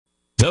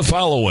The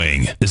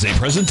following is a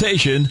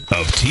presentation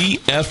of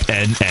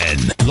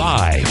TFNN,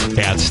 live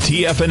at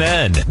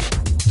TFNN,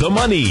 The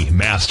Money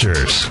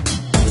Masters.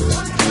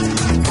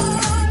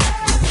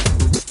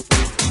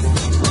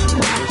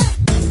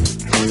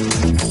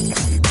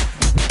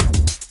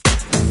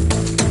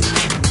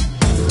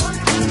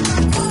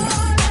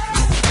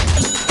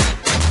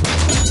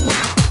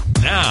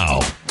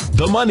 Now,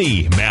 The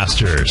Money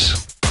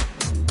Masters.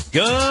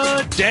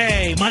 Good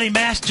day, Money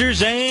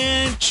Masters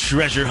and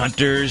Treasure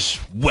Hunters.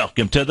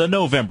 Welcome to the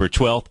November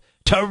 12th,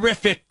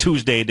 terrific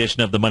Tuesday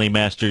edition of the Money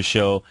Masters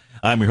Show.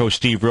 I'm your host,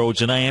 Steve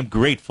Rhodes, and I am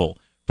grateful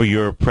for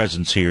your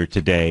presence here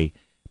today.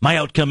 My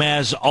outcome,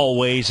 as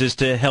always, is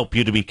to help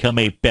you to become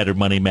a better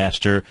money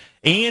master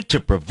and to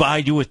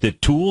provide you with the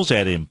tools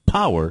that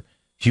empower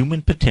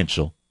human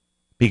potential.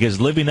 Because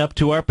living up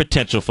to our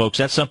potential, folks,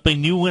 that's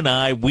something you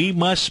and we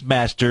must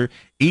master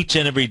each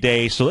and every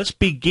day. So let's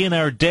begin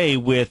our day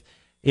with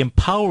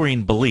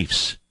empowering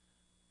beliefs.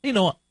 You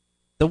know,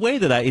 the way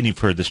that and you've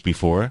heard this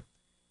before,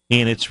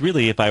 and it's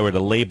really, if I were to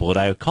label it,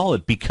 I would call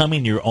it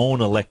becoming your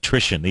own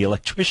electrician, the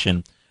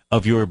electrician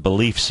of your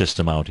belief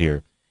system out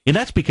here. And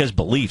that's because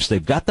beliefs,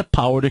 they've got the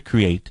power to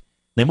create.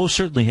 They most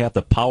certainly have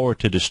the power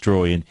to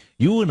destroy. And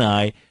you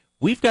and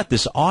we've got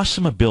this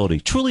awesome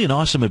ability, truly an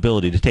awesome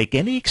ability, to take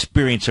any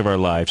experience of our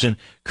lives and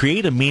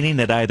create a meaning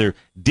that either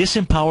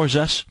disempowers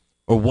us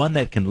or one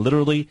that can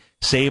literally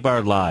save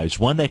our lives,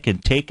 one that can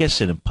take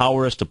us and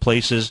empower us to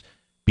places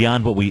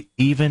beyond what we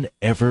even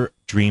ever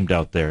dreamed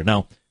out there.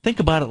 Now, think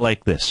about it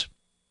like this.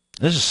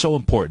 This is so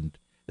important.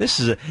 This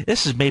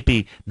is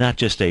maybe not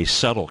just a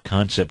subtle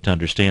concept to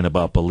understand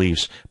about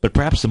beliefs, but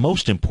perhaps the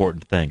most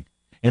important thing.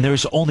 And there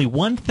is only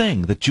one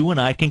thing that you and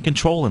I can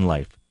control in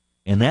life,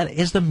 and that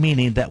is the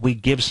meaning that we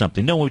give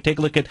something. No, when we take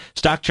a look at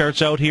stock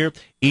charts out here,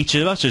 each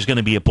of us, there's going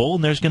to be a bull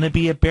and there's going to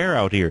be a bear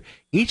out here.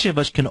 Each of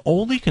us can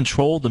only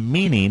control the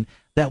meaning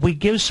that we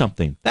give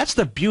something. That's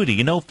the beauty.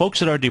 You know, folks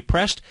that are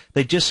depressed,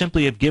 they just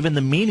simply have given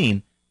the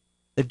meaning.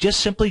 They've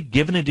just simply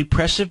given a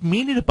depressive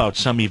meaning about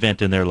some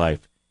event in their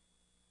life.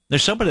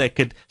 There's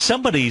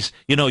somebody's,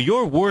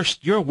 your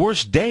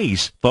worst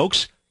days,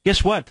 folks.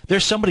 Guess what?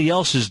 There's somebody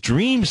else's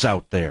dreams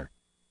out there.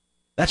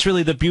 That's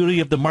really the beauty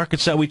of the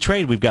markets that we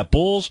trade. We've got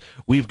bulls,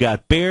 we've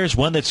got bears,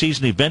 one that sees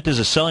an event as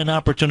a selling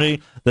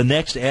opportunity, the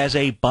next as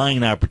a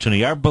buying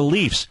opportunity. Our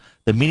beliefs,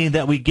 the meaning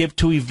that we give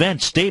to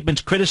events,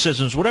 statements,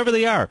 criticisms, whatever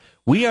they are,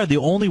 we are the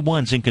only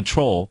ones in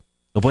control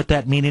of what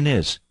that meaning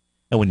is.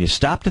 And when you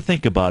stop to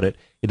think about it,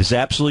 it is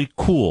absolutely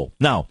cool.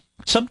 Now,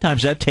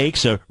 sometimes that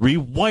takes a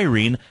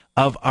rewiring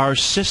of our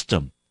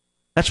system.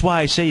 That's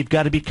why I say you've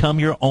got to become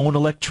your own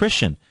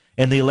electrician.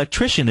 And the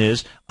electrician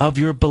is of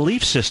your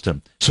belief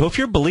system. So if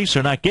your beliefs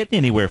are not getting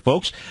anywhere,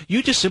 folks,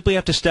 you just simply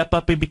have to step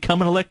up and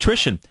become an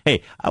electrician.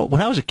 Hey,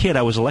 when I was a kid,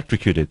 I was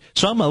electrocuted.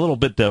 So I'm a little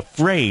bit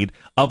afraid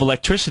of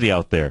electricity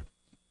out there.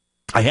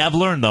 I have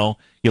learned, though,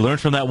 you learn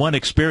from that one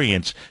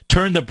experience,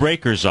 turn the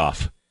breakers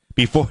off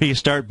before you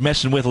start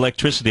messing with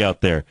electricity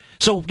out there.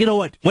 So, you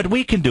know what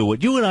we can do,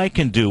 what you and I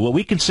can do, what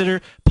we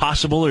consider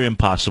possible or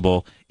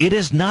impossible, it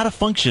is not a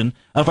function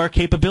of our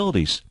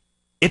capabilities.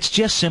 It's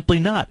just simply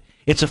not.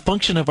 It's a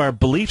function of our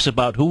beliefs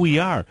about who we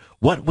are,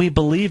 what we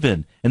believe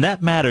in. And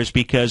that matters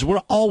because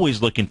we're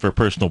always looking for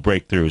personal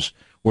breakthroughs.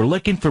 We're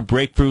looking for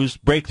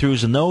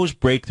breakthroughs, and those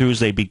breakthroughs,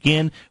 they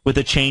begin with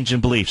a change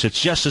in beliefs.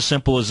 It's just as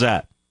simple as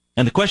that.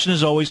 And the question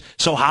is always,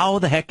 so how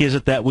the heck is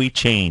it that we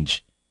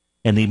change?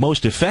 And the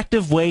most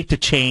effective way to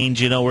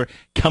change, we're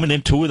coming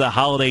into the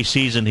holiday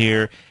season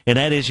here, and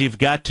that is you've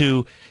got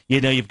to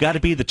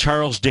be the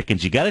Charles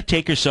Dickens. You got to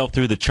take yourself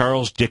through the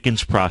Charles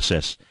Dickens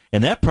process.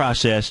 And that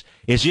process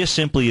is just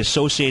simply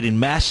associating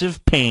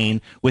massive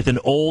pain with an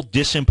old,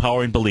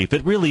 disempowering belief.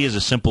 It really is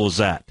as simple as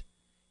that.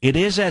 It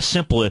is as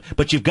simple,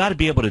 but you've got to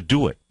be able to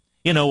do it.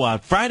 On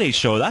Friday's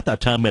show, I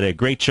thought Tom had a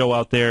great show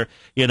out there,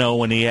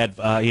 when he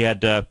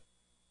had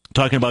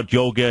talking about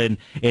yoga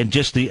and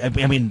just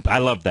I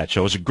loved that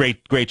show. It was a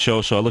great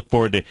show, so I look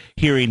forward to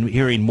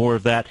hearing more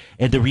of that.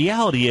 And the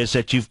reality is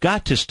that you've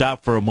got to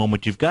stop for a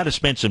moment. You've got to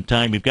spend some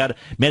time. You've got to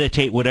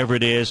meditate, whatever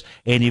it is,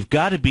 and you've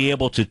got to be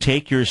able to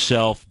take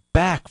yourself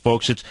back,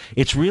 folks.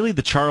 It's really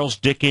the Charles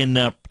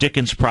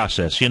Dickens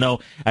process.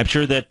 I'm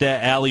sure that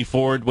Allie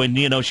Ford,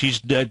 when she's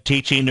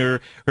teaching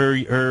her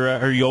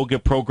yoga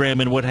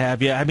program and what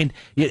have you.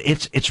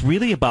 It's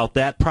really about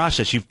that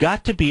process. You've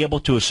got to be able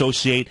to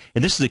associate,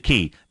 and this is the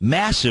key: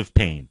 massive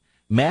pain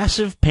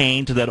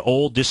to that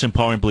old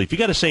disempowering belief. You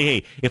got to say,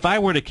 hey, if I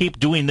were to keep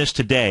doing this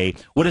today,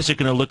 what is it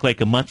going to look like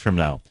a month from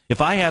now?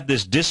 If I have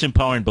this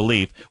disempowering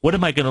belief, what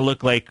am I going to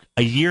look like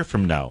a year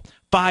from now?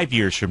 5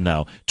 years from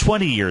now,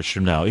 20 years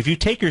from now. If you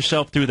take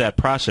yourself through that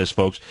process,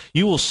 folks,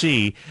 you will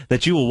see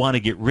that you will want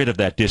to get rid of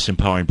that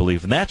disempowering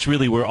belief. And that's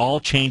really where all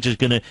change is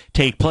going to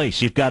take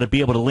place. You've got to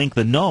be able to link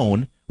the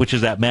known, which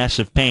is that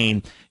massive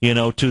pain,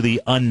 to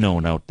the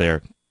unknown out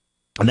there.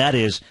 And that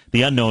is,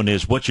 the unknown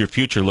is, what's your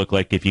future look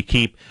like if you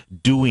keep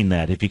doing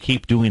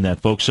that,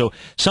 folks. So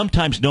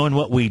sometimes knowing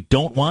what we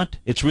don't want,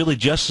 it's really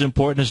just as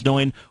important as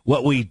knowing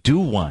what we do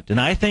want.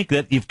 And I think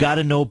that you've got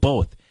to know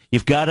both.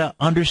 You've got to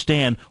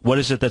understand what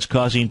is it that's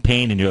causing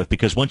pain in your life,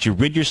 because once you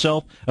rid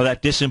yourself of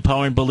that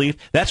disempowering belief,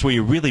 that's where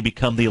you really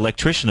become the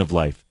electrician of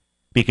life,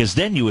 because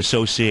then you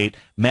associate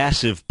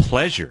massive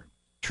pleasure,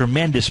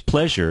 tremendous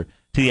pleasure,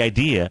 to the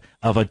idea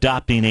of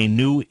adopting a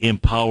new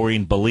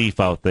empowering belief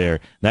out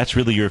there. That's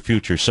really your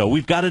future. So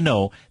we've got to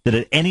know that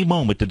at any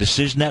moment, the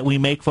decision that we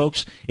make,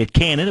 folks, it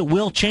can and it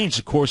will change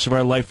the course of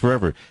our life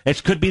forever.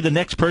 It could be the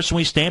next person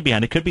we stand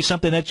behind. It could be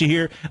something that you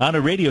hear on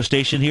a radio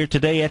station here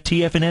today at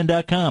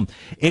TFNN.com.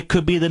 It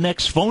could be the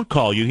next phone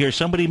call you hear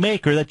somebody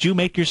make or that you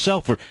make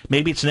yourself, or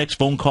maybe it's the next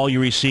phone call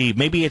you receive.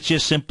 Maybe it's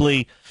just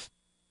simply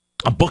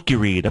a book you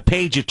read, a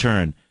page you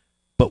turn.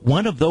 But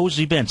one of those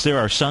events, there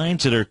are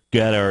signs that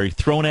are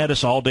thrown at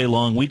us all day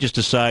long. We just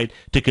decide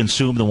to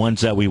consume the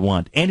ones that we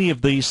want. Any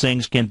of these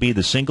things can be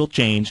the single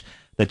change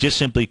that just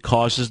simply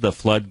causes the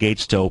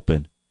floodgates to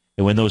open.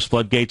 And when those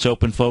floodgates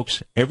open,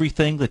 folks,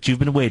 everything that you've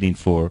been waiting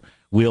for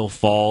will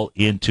fall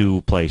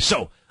into place.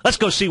 So let's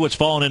go see what's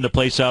falling into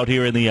place out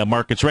here in the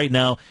markets right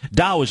now.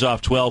 Dow is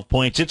off 12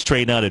 points. It's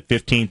trading out at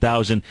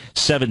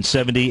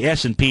 15,770.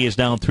 S&P is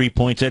down 3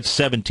 points at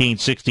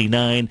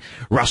 1769.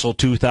 Russell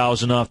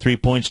 2000 off 3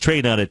 points,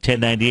 trading out at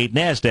 1098.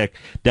 NASDAQ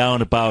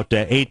down about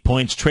 8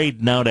 points,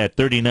 trading out at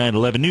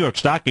 3911. New York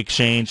Stock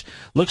Exchange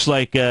looks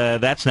like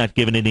that's not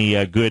giving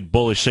any good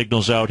bullish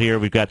signals out here.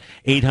 We've got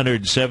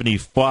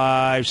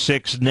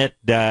 875.6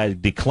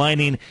 net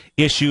declining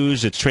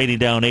issues. It's trading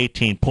down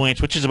 18 points,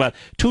 which is about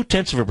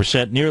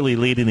 0.2%, nearly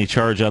leading the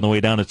charge on the way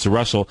down. It's the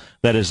Russell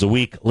that is the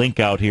weak link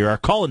out here. Our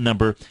call-in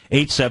number,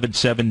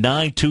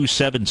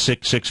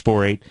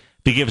 877-927-6648. If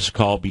you give us a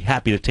call, be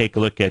happy to take a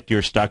look at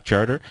your stock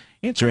chart or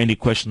answer any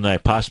question that I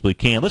possibly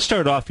can. Let's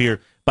start off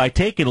here by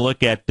taking a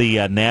look at the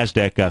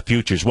NASDAQ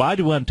futures. Why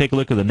do we want to take a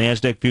look at the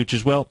NASDAQ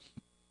futures? Well,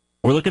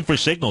 we're looking for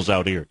signals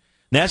out here.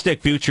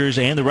 NASDAQ futures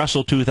and the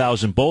Russell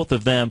 2000, both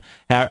of them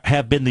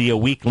have been the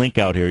weak link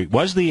out here. It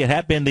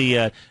had been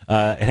the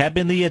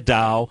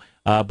Dow,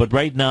 but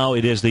right now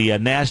it is the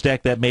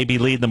NASDAQ that may be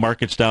leading the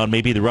markets down.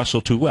 Maybe the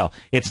Russell 2. Well,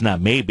 it's not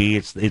maybe.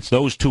 It's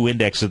those two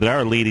indexes that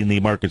are leading the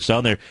markets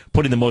down. They're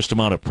putting the most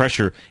amount of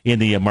pressure in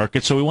the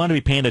market, so we want to be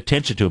paying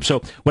attention to them.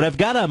 So what I've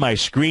got on my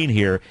screen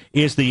here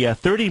is the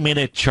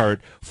 30-minute chart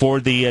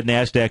for the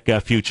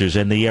NASDAQ futures.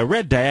 And the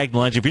red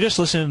diagonal lines, if you're just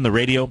listening on the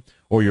radio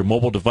or your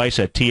mobile device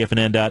at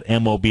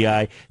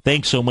tfnn.mobi,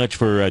 thanks so much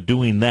for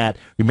doing that.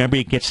 Remember,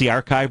 you can catch the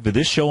archive of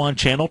this show on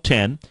Channel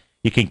 10.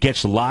 You can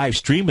catch the live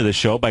stream of the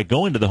show by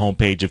going to the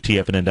homepage of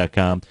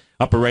tfnn.com.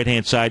 Upper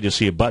right-hand side, you'll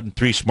see a button,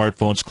 3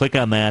 smartphones. Click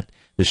on that.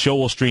 The show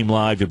will stream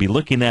live. You'll be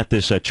looking at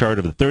this chart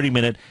of the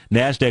 30-minute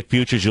NASDAQ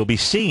futures. You'll be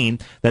seeing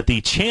that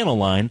the channel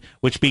line,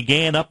 which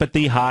began up at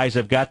the highs,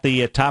 I've got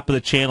the top of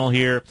the channel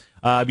here.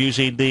 I'm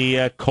using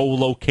the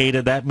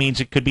co-located. That means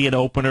it could be an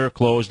open or a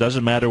close.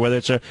 Doesn't matter whether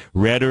it's a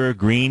red or a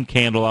green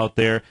candle out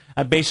there.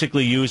 I'm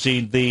basically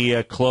using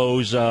the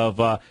close of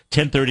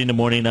 10:30 in the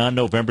morning on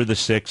November the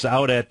 6th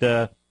out at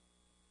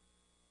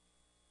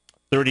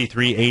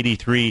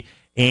 33.83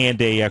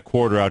 and a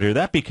quarter out here.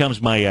 That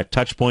becomes my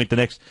touch point. The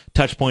next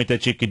touch point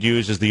that you could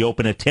use is the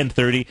open at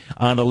 10:30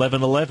 on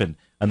 11/11,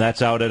 and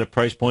that's out at a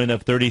price point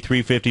of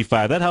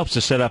 33.55. That helps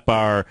to set up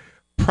our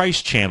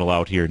price channel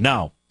out here.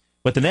 Now,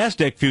 but the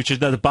NASDAQ futures,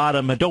 now the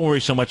bottom, don't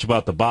worry so much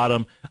about the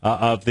bottom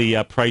of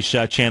the price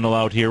channel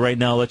out here. Right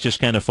now, let's just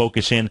kind of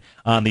focus in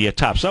on the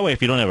top. So that way,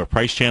 if you don't have a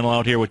price channel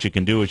out here, what you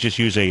can do is just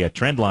use a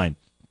trend line.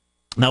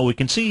 Now, what we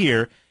can see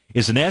here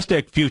is the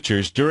NASDAQ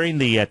futures during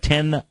the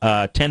 10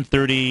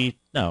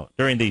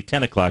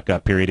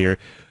 o'clock period here.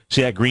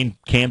 See that green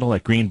candle,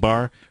 that green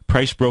bar?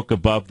 Price broke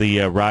above the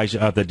rise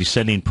of the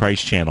descending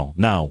price channel.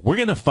 Now, we're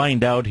going to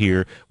find out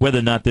here whether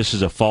or not this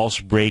is a false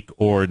break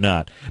or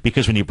not.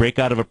 Because when you break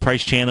out of a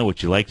price channel,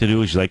 what you like to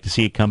do is you like to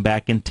see it come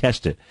back and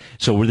test it.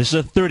 So this is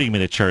a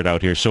 30-minute chart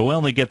out here. So we'll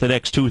only get the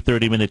next 2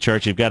 30-minute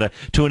charts. You've got to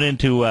tune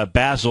into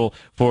Basil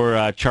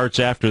for charts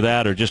after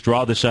that, or just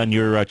draw this on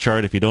your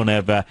chart. If you don't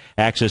have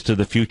access to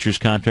the futures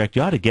contract,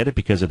 you ought to get it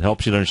because it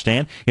helps you to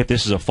understand if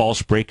this is a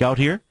false breakout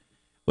here.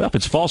 Well, if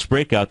it's false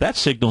breakout, that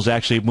signal's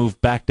actually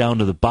moved back down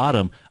to the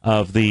bottom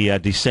of the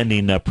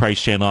descending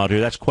price channel out here.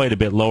 That's quite a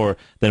bit lower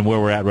than where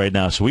we're at right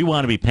now. So we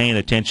want to be paying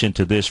attention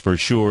to this for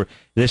sure.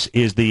 This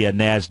is the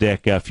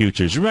NASDAQ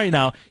futures. Right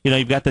now,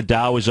 you've got the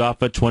Dow is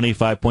off at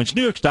 25 points.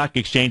 New York Stock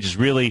Exchange is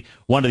really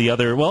one of the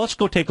other. Well, let's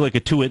go take a look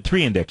at 2 and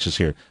 3 indexes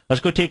here.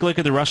 Let's go take a look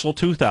at the Russell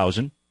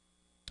 2000.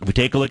 If we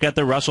take a look at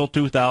the Russell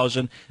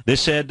 2000,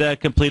 this had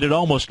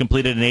almost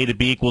completed an A to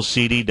B equals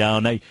CD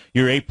down. Now,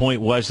 your 8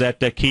 point was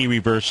that key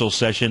reversal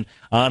session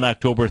on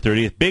October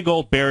 30th. Big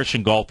old bearish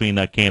engulfing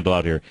candle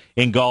out here.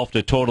 Engulfed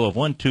a total of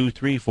 1, 2,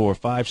 3, 4,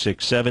 5,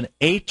 6, 7,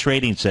 8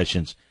 trading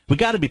sessions. We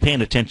got to be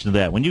paying attention to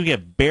that. When you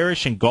get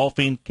bearish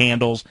engulfing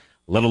candles,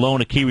 let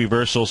alone a key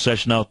reversal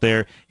session out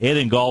there, it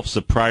engulfs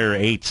the prior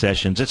 8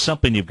 sessions. It's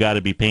something you've got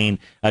to be paying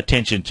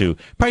attention to.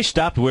 Price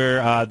stopped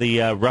where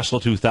the Russell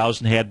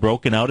 2000 had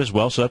broken out as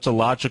well, so that's a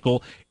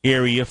logical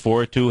area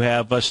for it to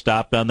have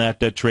stopped on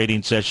that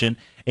trading session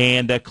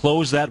and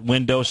close that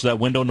window, so that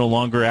window no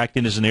longer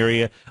acting as an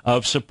area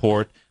of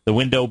support. The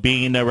window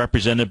being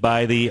represented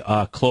by the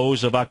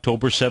close of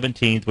October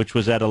 17th, which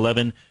was at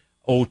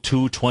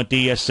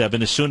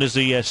 11:02:27. As soon as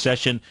the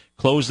session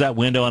closed that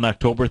window on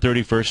October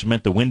 31st, it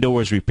meant the window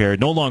was repaired,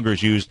 no longer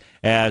is used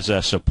as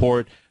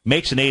support.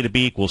 Makes an A to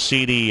B equals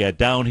CD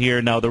down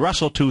here. Now, the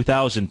Russell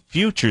 2000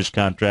 futures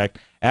contract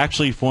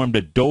actually formed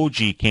a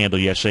doji candle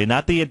yesterday,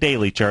 not the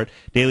daily chart.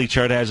 Daily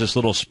chart has this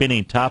little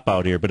spinning top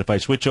out here, but if I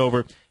switch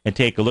over and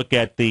take a look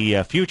at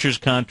the futures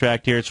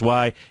contract here, it's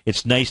why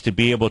it's nice to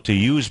be able to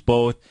use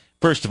both.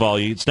 First of all,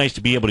 it's nice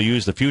to be able to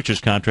use the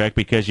futures contract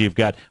because you've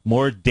got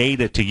more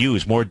data to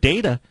use. More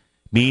data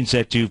means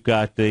that you've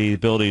got the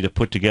ability to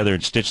put together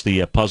and stitch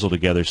the puzzle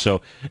together.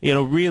 So,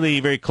 really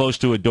very close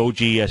to a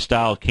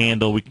doji-style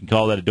candle. We can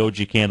call that a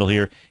doji candle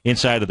here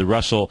inside of the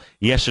Russell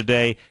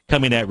yesterday.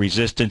 Coming at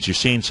resistance, you're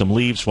seeing some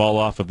leaves fall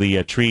off of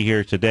the tree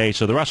here today.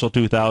 So the Russell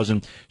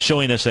 2000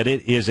 showing us that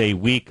it is a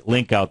weak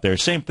link out there.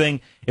 Same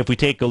thing if we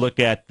take a look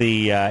at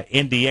the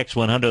NDX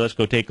 100. Let's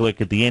go take a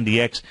look at the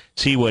NDX,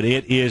 see what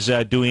it is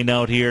doing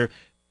out here.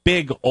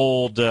 Big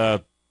old...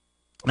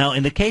 Now,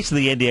 in the case of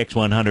the NDX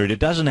 100, it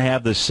doesn't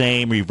have the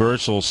same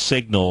reversal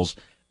signals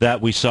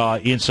that we saw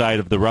inside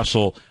of the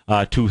Russell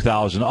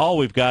 2000. All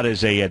we've got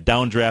is a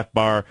downdraft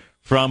bar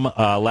from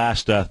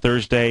last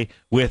Thursday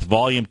with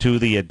volume to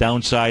the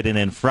downside, and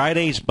then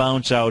Friday's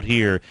bounce out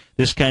here.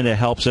 This kind of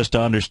helps us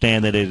to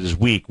understand that it is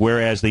weak,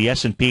 whereas the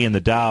S&P and the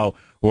Dow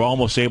were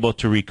almost able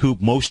to recoup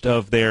most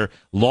of their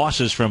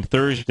losses from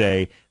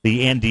Thursday.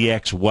 The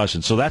NDX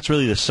wasn't. So that's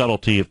really the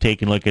subtlety of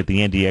taking a look at the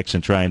NDX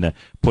and trying to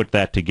put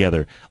that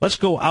together. Let's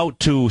go out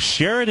to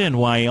Sheridan,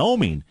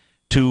 Wyoming,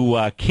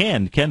 to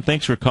Ken. Ken,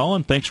 thanks for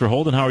calling. Thanks for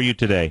holding. How are you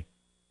today?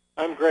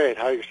 I'm great.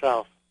 How are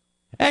yourself?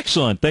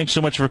 Excellent. Thanks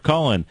so much for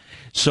calling.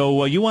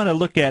 So you want to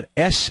look at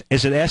is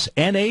it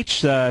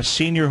SNH,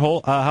 senior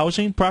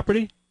housing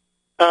property?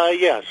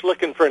 Yes,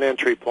 looking for an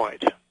entry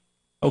point.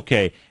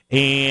 Okay.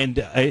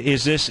 And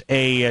is this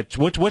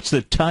what's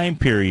the time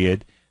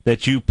period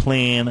that you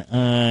plan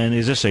on?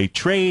 Is this a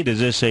trade? Is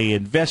this a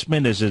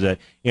investment? Is it an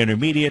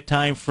intermediate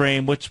time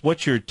frame?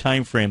 What's your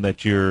time frame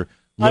that you're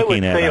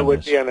looking at? I would say it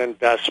would be an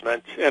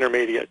investment,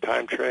 intermediate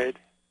time trade.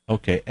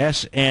 Okay,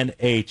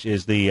 SNH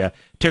is the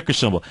ticker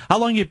symbol. How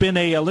long you been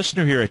a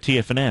listener here at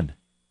TFNN?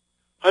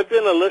 I've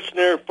been a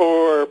listener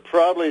for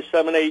probably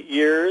 7-8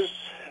 years.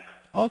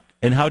 Oh,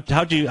 and how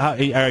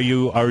are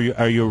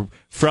you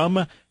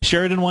from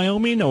Sheridan,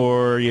 Wyoming,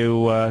 or are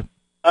you?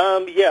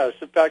 Yes.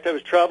 In fact, I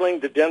was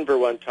traveling to Denver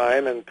one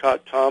time and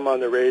caught Tom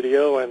on the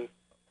radio, and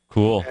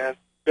cool. And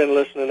been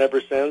listening ever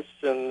since.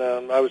 And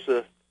I was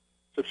a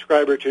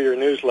subscriber to your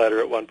newsletter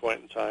at one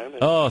point in time.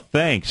 Oh,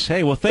 thanks.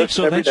 Hey, well, thanks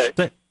so much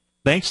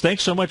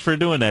for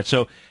doing that.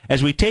 So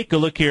as we take a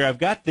look here, I've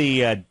got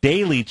the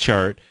daily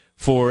chart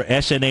for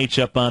SNH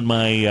up on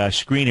my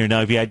screen here. Now,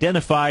 have you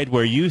identified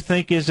where you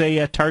think is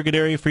a target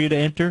area for you to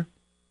enter?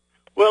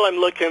 Well, I'm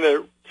looking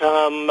at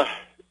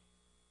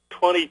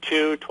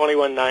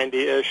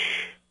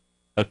 2190-ish.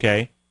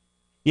 Okay.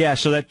 Yeah,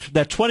 so that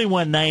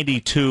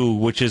 2192,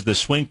 which is the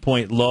swing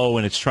point low,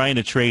 and it's trying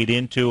to trade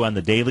into on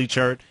the daily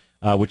chart,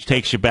 which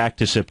takes you back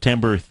to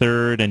September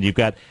 3rd, and you've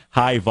got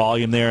high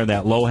volume there, and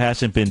that low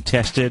hasn't been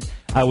tested.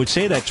 I would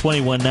say that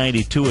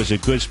 2192 is a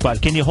good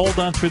spot. Can you hold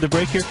on through the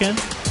break here, Ken?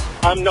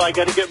 No, I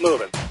got to get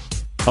moving.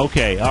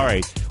 Okay, all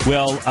right.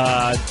 Well,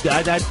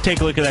 I'd take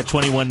a look at that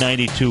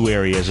 2192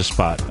 area as a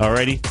spot. All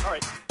righty? All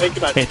right. Thank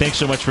you much. Hey, thanks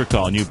so much for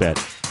calling. You bet.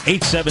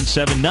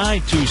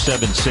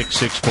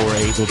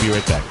 877-927-6648. We'll be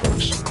right back,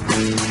 folks.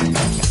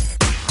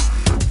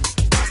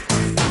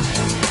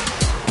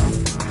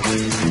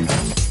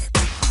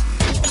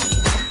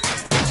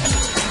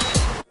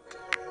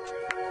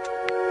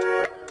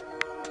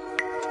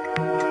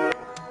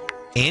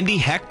 Andy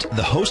Hecht,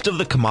 the host of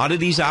the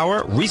Commodities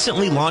Hour,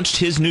 recently launched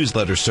his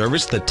newsletter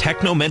service, the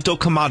Technomental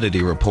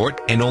Commodity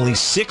Report, and only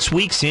 6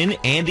 weeks in,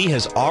 Andy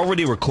has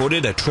already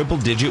recorded a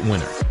triple-digit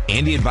winner.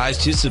 Andy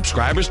advised his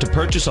subscribers to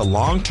purchase a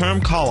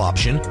long-term call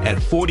option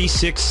at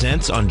 46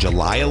 cents on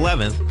July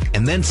 11th,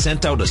 and then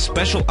sent out a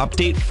special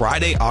update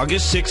Friday,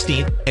 August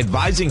 16th,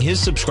 advising his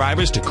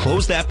subscribers to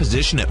close that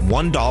position at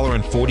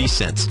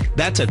 $1.40.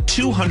 That's a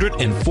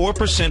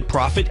 204%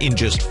 profit in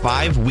just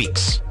 5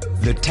 weeks.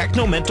 The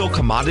Technomental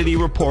Commodity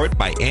Report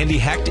by Andy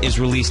Hecht is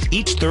released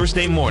each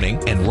Thursday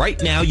morning, and right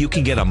now you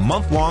can get a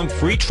month-long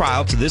free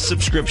trial to this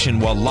subscription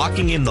while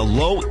locking in the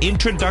low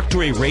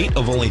introductory rate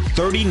of only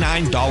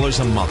 $39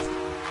 a month.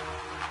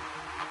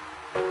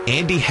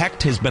 Andy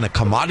Hecht has been a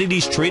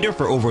commodities trader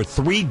for over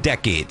 3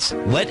 decades.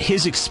 Let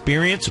his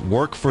experience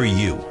work for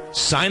you.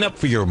 Sign up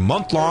for your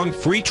month-long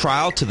free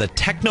trial to the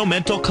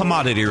Technomental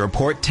Commodity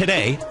Report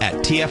today at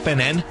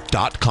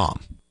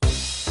TFNN.com.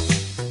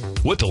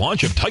 with the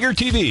launch of Tiger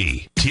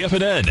TV.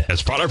 TFNN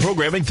has brought our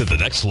programming to the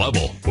next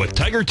level. With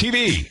Tiger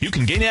TV, you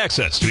can gain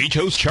access to each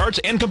host's charts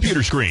and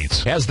computer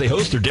screens as they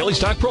host their daily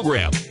stock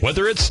program.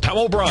 Whether it's Tom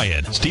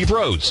O'Brien, Steve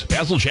Rhodes,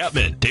 Basil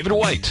Chapman, David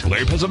White,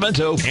 Larry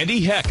Pesavento,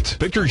 Andy Hecht,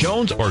 Victor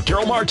Jones, or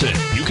Terrell Martin,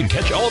 you can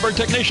catch all of our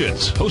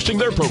technicians hosting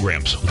their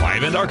programs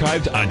live and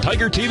archived on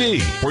Tiger TV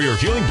for your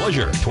viewing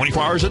pleasure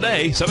 24 hours a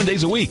day, 7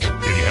 days a week.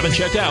 If you haven't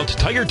checked out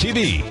Tiger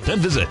TV, then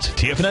visit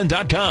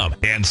TFNN.com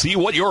and see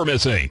what you're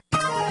missing.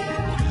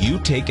 You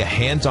take a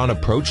hands-on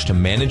approach to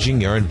managing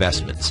your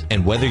investments,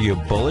 and whether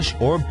you're bullish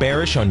or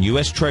bearish on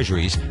U.S.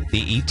 Treasuries,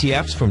 the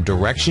ETFs from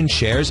Direction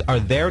Shares are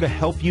there to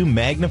help you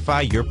magnify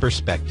your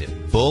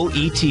perspective. Bull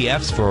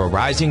ETFs for a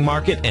rising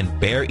market and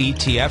bear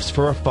ETFs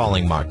for a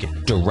falling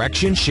market.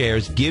 Direction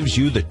Shares gives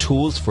you the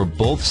tools for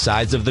both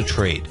sides of the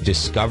trade.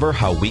 Discover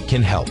how we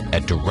can help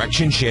at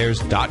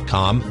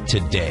DirectionShares.com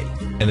today.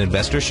 An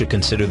investor should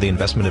consider the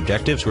investment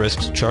objectives,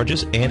 risks,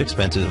 charges, and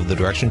expenses of the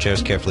Direction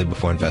Shares carefully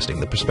before investing.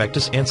 The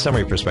prospectus and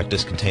summary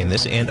prospectus contain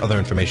this and other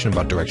information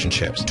about Direction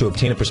Shares. To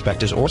obtain a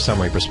prospectus or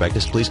summary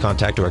prospectus, please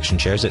contact Direction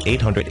Shares at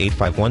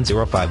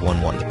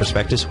 800-851-0511. The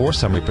prospectus or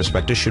summary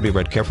prospectus should be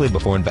read carefully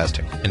before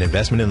investing. An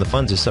investment in the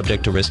funds is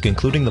subject to risk,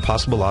 including the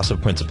possible loss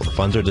of principal. The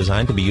funds are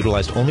designed to be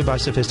utilized only by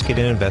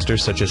sophisticated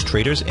investors such as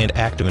traders and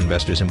active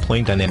investors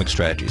employing dynamic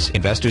strategies.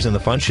 Investors in the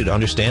fund should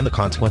understand the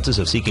consequences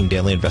of seeking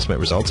daily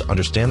investment results,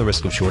 understand the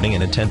risk of shorting,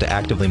 and intend to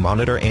actively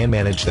monitor and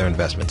manage their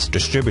investments.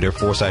 Distributor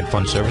Foreside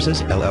Fund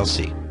Services,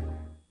 LLC.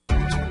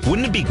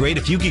 Wouldn't it be great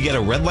if you could get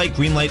a red light,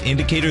 green light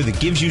indicator that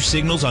gives you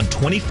signals on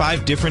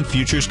 25 different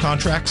futures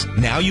contracts?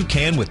 Now you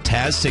can with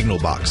Taz Signal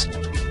Box.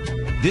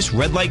 This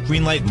red light,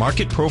 green light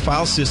market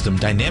profile system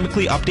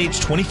dynamically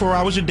updates 24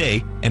 hours a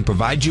day and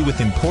provides you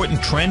with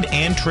important trend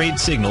and trade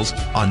signals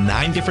on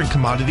 9 different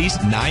commodities,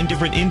 9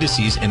 different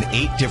indices, and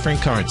 8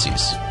 different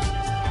currencies.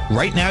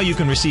 Right now, you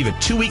can receive a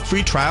 2-week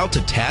free trial to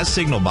Taz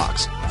Signal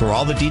Box. For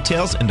all the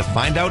details and to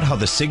find out how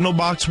the Signal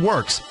Box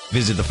works,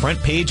 visit the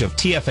front page of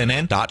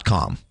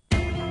TFNN.com.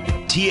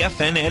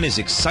 TFNN is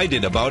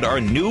excited about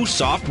our new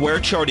software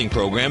charting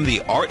program,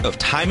 The Art of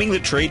Timing the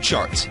Trade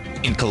Charts.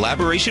 In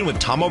collaboration with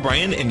Tom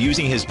O'Brien and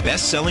using his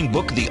best-selling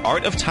book, The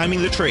Art of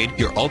Timing the Trade,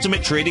 Your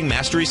Ultimate Trading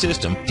Mastery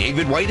System,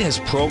 David White has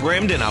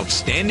programmed an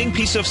outstanding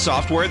piece of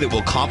software that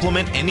will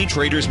complement any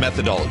trader's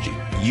methodology.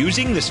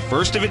 Using this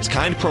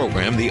first-of-its-kind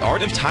program, The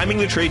Art of Timing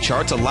the Trade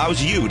Charts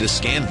allows you to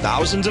scan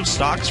thousands of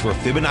stocks for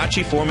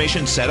Fibonacci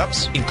formation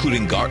setups,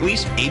 including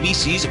Gartley's,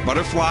 ABC's,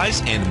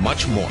 butterflies, and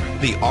much more.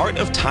 The Art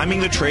of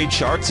Timing the Trade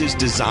Charts is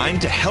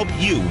designed to help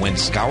you when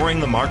scouring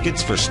the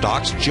markets for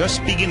stocks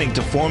just beginning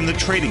to form the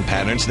trading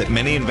patterns that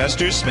many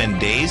investors spend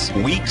days,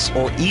 weeks,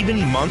 or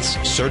even months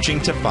searching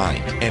to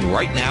find. And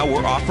right now,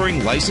 we're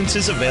offering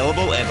licenses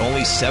available at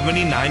only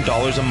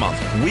 $79 a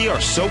month. We are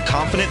so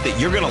confident that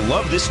you're going to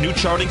love this new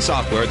charting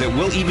software that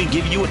will even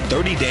give you a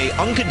 30-day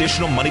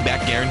unconditional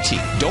money-back guarantee.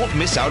 Don't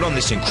miss out on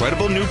this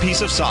incredible new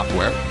piece of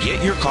software.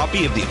 Get your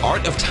copy of The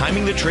Art of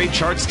Timing the Trade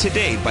Charts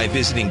today by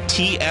visiting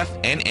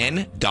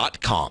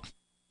TFNN.com.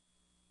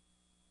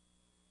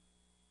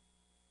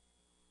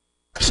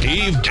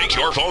 Steve takes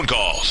your phone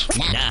calls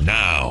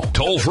now.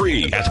 Toll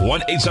free at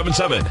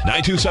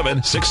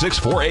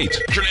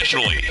 1-877-927-6648.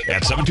 Internationally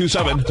at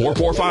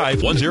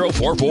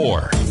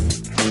 727-445-1044.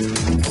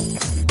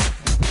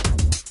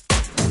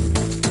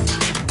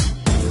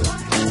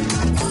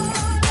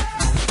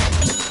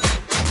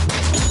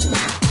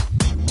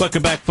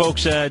 Welcome back,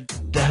 folks.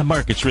 The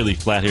market's really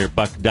flat here.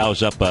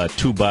 Dow's up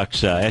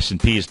 $2.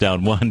 S&P is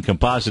down 1.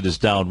 Composite is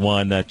down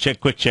 1.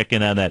 Quick check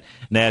in on that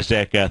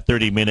NASDAQ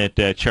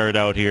 30-minute chart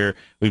out here.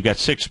 We've got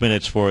 6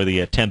 minutes for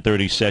the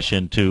 10:30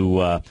 session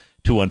to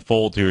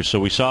unfold here. So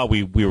we saw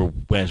we were,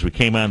 as we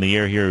came on the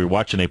air here, we were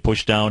watching a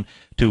push down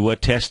to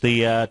test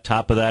the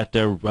top of that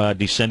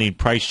descending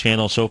price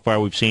channel. So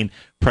far, we've seen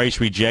price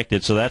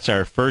rejected. So that's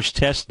our first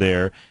test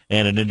there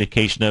and an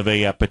indication of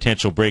a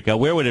potential breakout.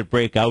 Where would it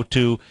break out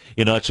to?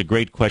 You know, that's a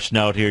great question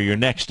out here. Your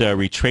next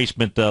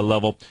retracement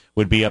level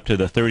would be up to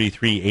the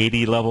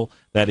 3380 level.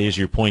 That is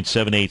your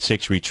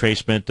 0.786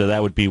 retracement.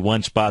 That would be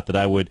one spot that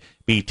I would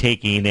be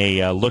taking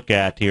a look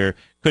at here.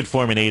 Could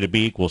form an A to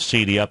B equals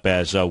CD up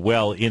as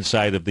well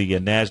inside of the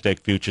NASDAQ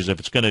futures. If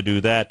it's going to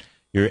do that,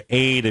 your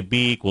A to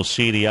B equals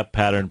CD up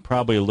pattern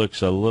probably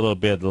looks a little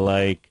bit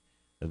like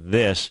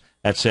this.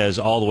 That says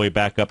all the way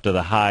back up to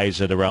the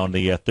highs at around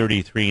the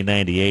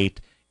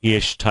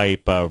 3398-ish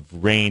type of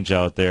range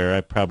out there. I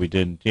probably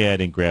didn't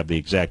grab the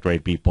exact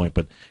right B point,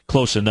 but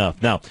close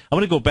enough. Now, I'm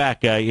going to go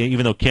back,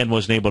 even though Ken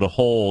wasn't able to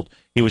hold.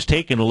 He was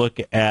taking a look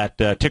at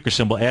ticker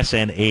symbol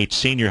SNH,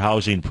 Senior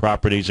Housing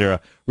Properties. They're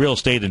a real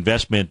estate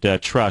investment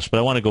trust. But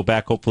I want to go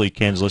back. Hopefully,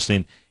 Ken's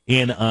listening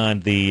in on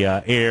the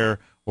air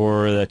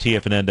or the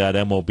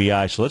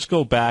TFNN.mobi. So let's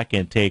go back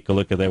and take a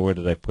look at that. Where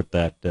did I put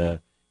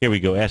that? Here we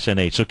go,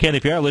 SNH. So, Ken,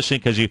 if you are listening,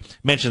 because you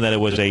mentioned that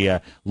it was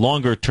a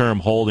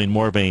longer-term holding,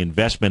 more of an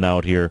investment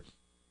out here,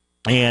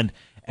 and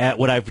at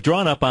what I've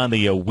drawn up on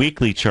the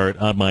weekly chart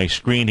on my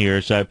screen here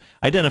is I've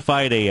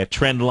identified a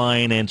trend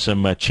line and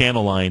some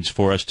channel lines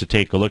for us to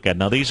take a look at.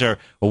 Now, these are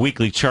a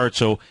weekly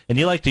chart, and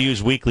you like to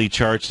use weekly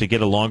charts to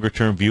get a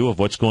longer-term view of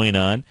what's going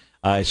on.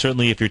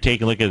 Certainly, if you're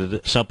taking a look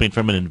at something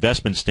from an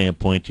investment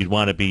standpoint, you'd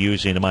want to be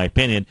using, in my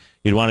opinion,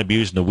 you'd want to be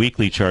using the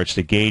weekly charts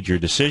to gauge your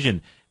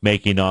decision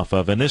making off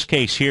of. In this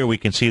case here, we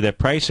can see that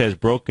price has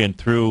broken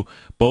through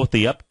both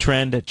the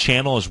uptrend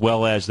channel as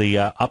well as the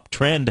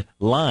uptrend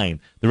line.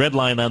 The red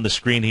line on the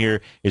screen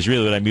here is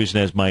really what I'm using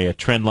as my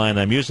trend line.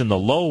 I'm using the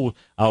low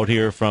out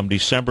here from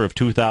December of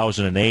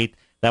 2008.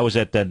 That was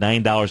at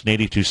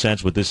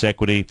 $9.82 what this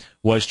equity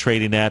was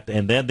trading at.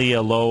 And then the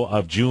low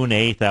of June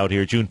 8th out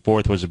here. June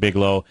 4th was a big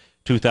low.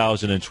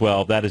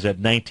 2012. That is at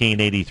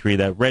 1983.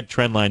 That red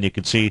trend line, you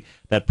can see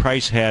that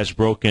price has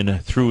broken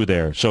through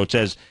there. So it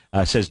says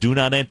do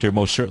not enter,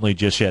 most certainly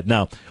just yet.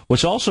 Now,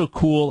 what's also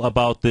cool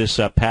about this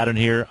pattern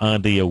here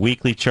on the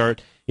weekly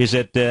chart is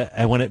that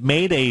when it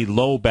made a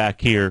low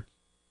back here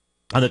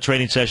on the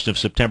trading session of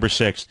September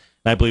 6th,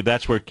 and I believe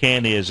that's where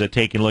Ken is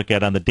taking a look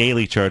at on the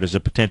daily chart as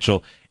a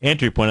potential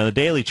entry point. On the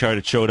daily chart,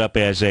 it showed up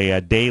as a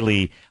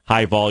daily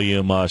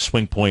high-volume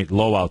swing point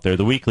low out there.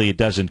 The weekly, it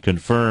doesn't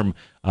confirm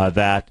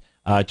that.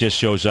 Just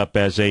shows up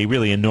as a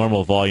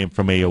normal volume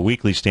from a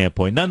weekly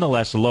standpoint.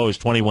 Nonetheless, the low is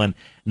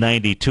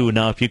 21.92.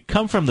 Now, if you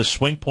come from the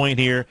swing point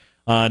here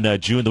on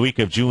the week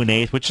of June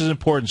 8th, which is an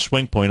important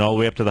swing point all the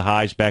way up to the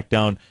highs, back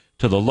down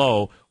to the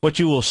low, what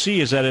you will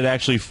see is that it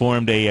actually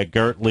formed a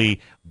Gartley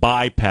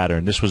buy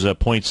pattern. This was a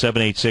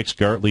 0.786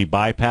 Gartley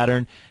buy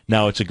pattern.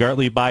 Now, it's a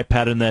Gartley buy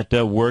pattern that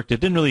worked. It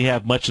didn't really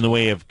have much in the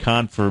way of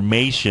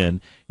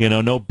confirmation,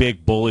 no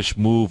big bullish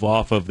move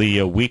off of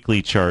the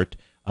weekly chart.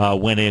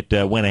 When it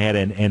went ahead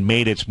and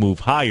made its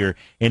move higher.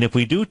 And if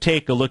we do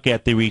take a look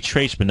at the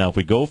retracement, now if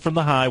we go from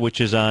the high, which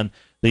is on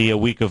the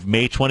week of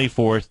May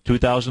 24th,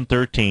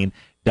 2013,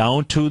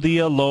 down to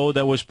the low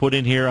that was put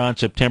in here on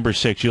September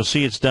 6th, you'll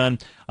see it's done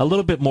a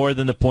little bit more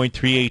than the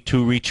 0.382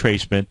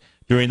 retracement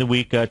during the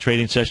week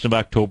trading session of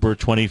October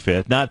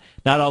 25th. Not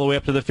all the way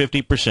up to the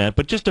 50%,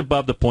 but just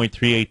above the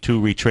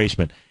 0.382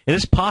 retracement. It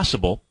is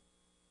possible,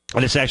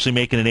 and it's actually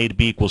making an A to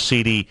B equals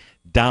CD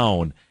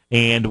down.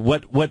 And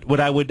what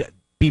I would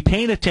be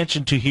paying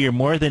attention to here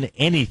more than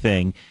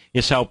anything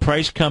is how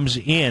price comes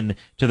in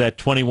to that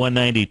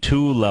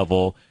 21.92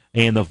 level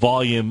and the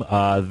volume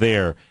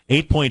there.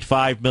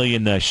 8.5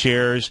 million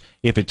shares.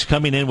 If it's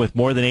coming in with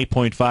more than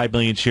 8.5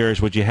 million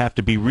shares, what you have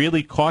to be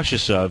really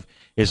cautious of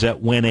is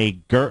that when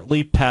a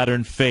Gartley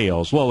pattern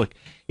fails, well, look,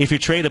 if you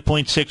trade a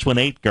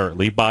 0.618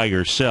 Gartley, buy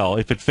or sell,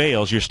 if it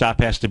fails, your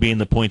stop has to be in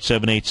the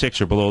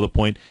 0.786 or below the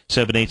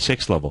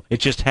 0.786 level. It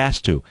just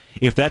has to.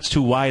 If that's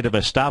too wide of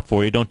a stop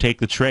for you, don't take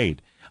the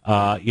trade.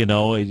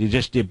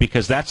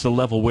 Because that's the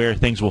level where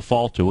things will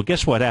fall to. Well,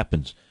 guess what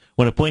happens?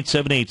 When a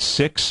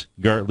 0.786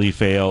 Gartley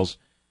fails,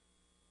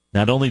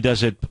 not only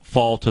does it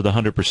fall to the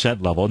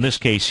 100% level, in this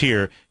case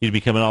here, you'd be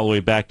coming all the way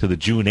back to the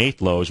June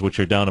 8th lows, which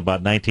are down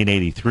about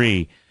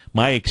 1983.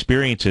 My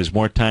experience is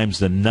more times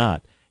than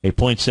not, a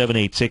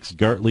 0.786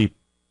 Gartley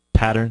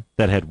pattern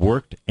that had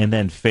worked and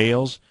then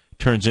fails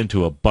turns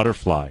into a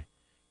butterfly.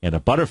 And a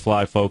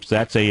butterfly, folks,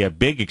 that's a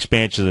big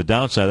expansion to the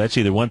downside. That's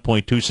either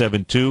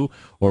 1.272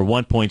 or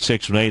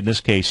 1.618. In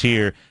this case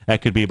here,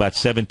 that could be about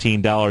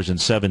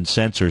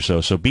 $17.07 or so.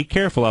 So be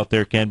careful out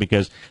there, Ken,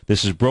 because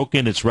this is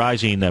broken. It's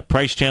rising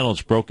price channel.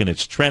 It's broken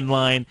its trend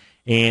line,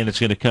 and it's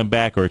going to come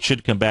back, or it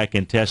should come back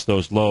and test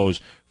those lows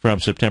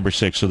from September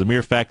 6th. So the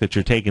mere fact that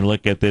you're taking a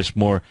look at this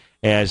more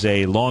as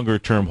a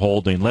longer-term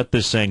holding, let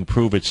this thing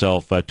prove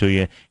itself to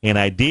you. And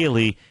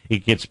ideally,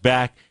 it gets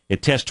back.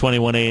 It tests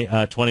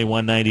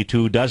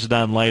 21.92, does it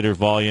on lighter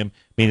volume,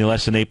 meaning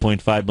less than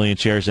 8.5 million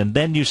shares, and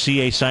then you see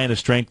a sign of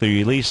strength, or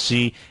you at least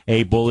see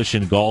a bullish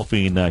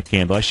engulfing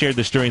candle. I shared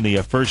this during the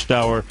first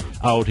hour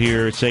out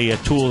here. It's a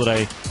tool that I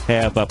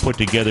have put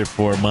together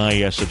for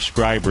my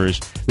subscribers.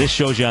 This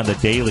shows you on the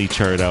daily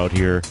chart out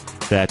here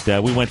that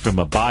we went from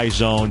a buy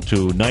zone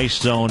to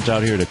nice zones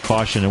out here to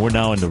caution, and we're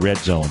now in the red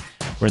zone.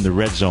 We're in the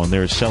red zone.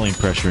 There is selling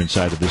pressure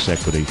inside of this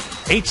equity.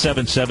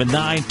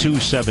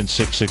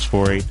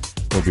 877-927-6648.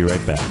 We'll be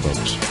right back,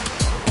 folks.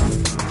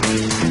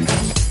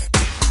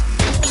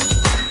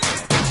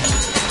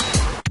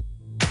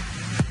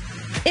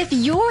 If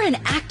you're an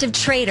active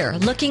trader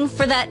looking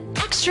for that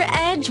extra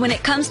edge when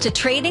it comes to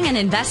trading and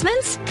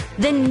investments,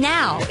 then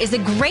now is a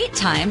great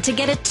time to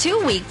get a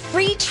 2-week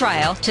free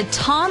trial to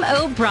Tom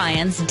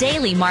O'Brien's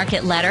daily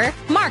market letter,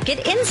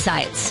 Market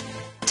Insights.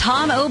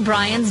 Tom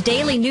O'Brien's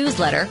daily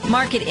newsletter,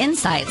 Market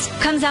Insights,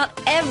 comes out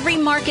every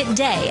market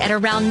day at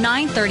around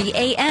 9:30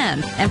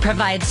 a.m. and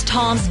provides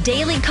Tom's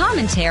daily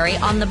commentary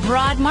on the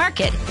broad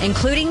market,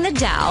 including the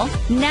Dow,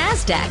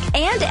 NASDAQ,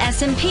 and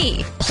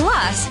S&P,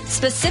 plus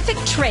specific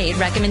trade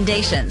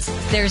recommendations.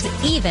 There's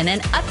even an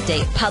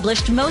update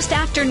published most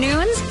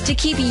afternoons to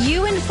keep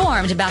you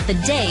informed about the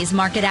day's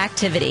market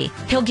activity.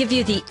 He'll give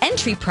you the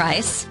entry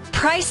price,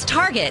 price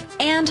target,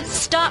 and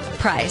stop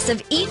price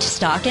of each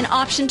stock and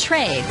option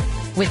trade.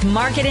 With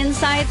Market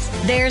Insights,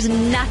 there's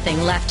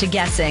nothing left to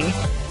guessing.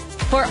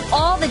 For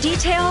all the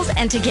details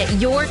and to get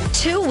your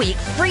 2-week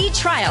free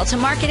trial to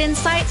Market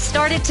Insights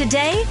started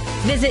today,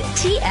 visit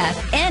TFNN.com.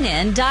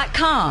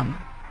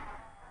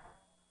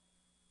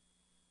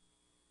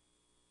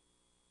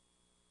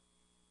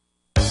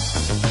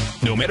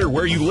 No matter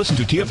where you listen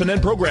to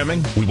TFNN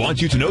programming, we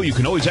want you to know you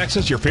can always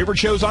access your favorite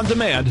shows on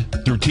demand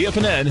through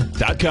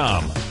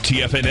TFNN.com.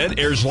 TFNN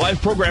airs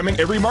live programming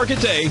every market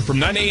day from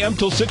 9 a.m.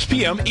 till 6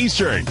 p.m.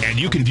 Eastern, and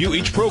you can view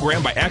each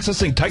program by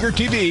accessing Tiger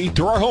TV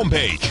through our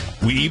homepage.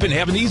 We even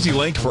have an easy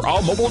link for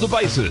all mobile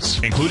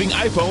devices, including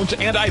iPhones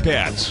and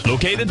iPads,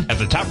 located at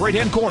the top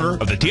right-hand corner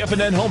of the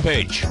TFNN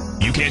homepage.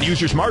 You can use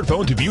your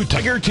smartphone to view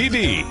Tiger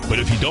TV, but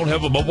if you don't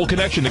have a mobile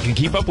connection that can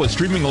keep up with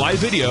streaming live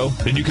video,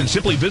 then you can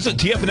simply visit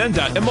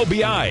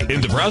TFNN.mobi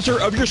in the browser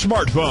of your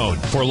smartphone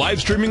for live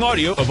streaming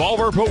audio of all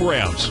of our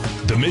programs.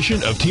 The mission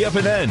of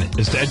TFNN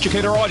is to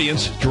educate our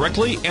audience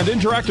directly and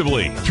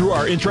interactively through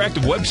our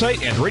interactive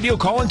website and radio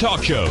call and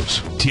talk shows.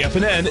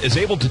 TFNN is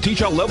able to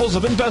teach all levels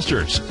of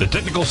investors the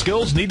technical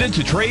skills needed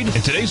to trade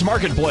in today's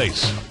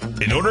marketplace.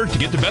 In order to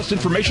get the best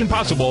information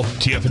possible,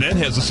 TFNN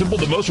has assembled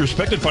the most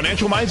respected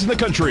financial minds in the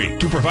country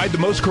to provide the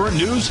most current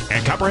news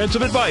and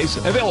comprehensive advice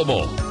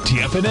available.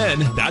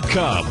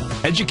 TFNN.com.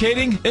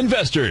 Educating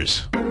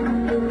investors.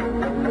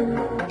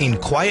 In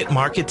quiet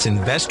markets,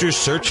 investors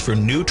search for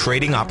new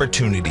trading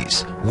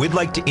opportunities. We'd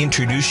like to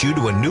introduce you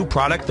to a new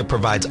product that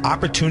provides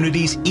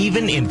opportunities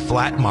even in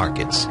flat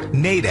markets.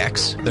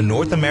 Nadex, the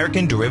North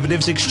American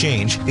Derivatives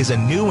Exchange, is a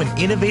new and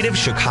innovative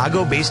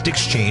Chicago-based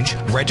exchange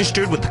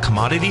registered with the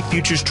Commodity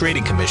Futures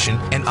Trading Commission,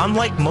 and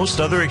unlike most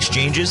other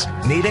exchanges,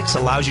 Nadex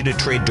allows you to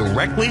trade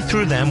directly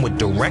through them with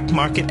direct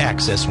market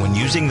access when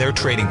using their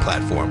trading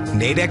platform.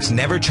 Nadex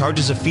never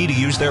charges a fee to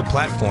use their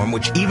platform,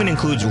 which even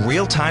includes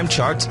real-time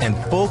charts and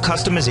full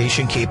customization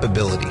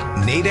capability.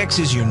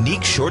 Nadex's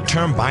unique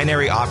short-term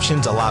binary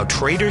options allow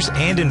traders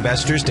and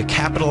investors to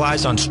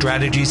capitalize on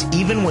strategies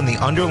even when the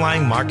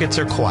underlying markets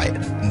are quiet.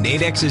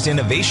 Nadex's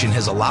innovation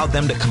has allowed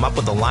them to come up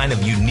with a line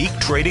of unique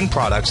trading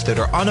products that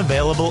are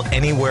unavailable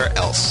anywhere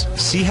else.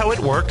 See how it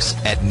works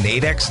at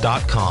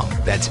nadex.com.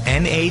 That's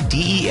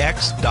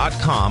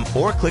NADEX.com,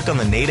 or click on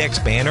the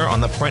Nadex banner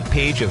on the front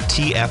page of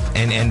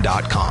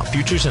TFNN.com.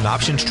 Futures and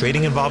options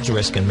trading involves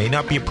risk and may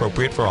not be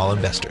appropriate for all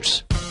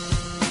investors.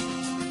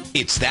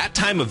 It's that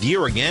time of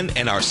year again,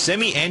 and our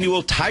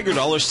semi-annual Tiger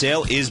Dollar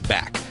sale is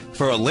back.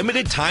 For a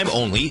limited time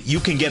only, you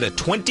can get a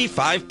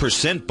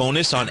 25%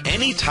 bonus on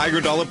any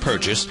Tiger Dollar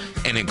purchase,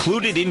 and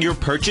included in your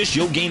purchase,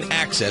 you'll gain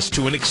access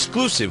to an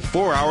exclusive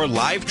 4-hour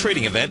live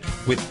trading event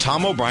with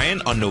Tom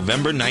O'Brien on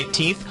November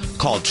 19th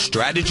called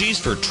Strategies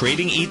for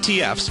Trading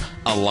ETFs,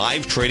 a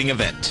live trading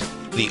event.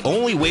 The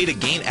only way to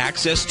gain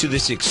access to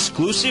this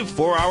exclusive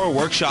 4-hour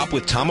workshop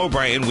with Tom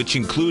O'Brien, which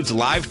includes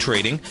live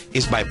trading,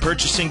 is by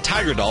purchasing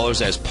Tiger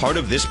Dollars as part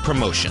of this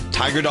promotion.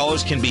 Tiger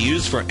Dollars can be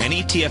used for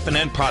any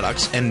TFNN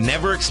products and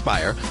never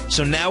expire,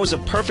 so now is a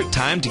perfect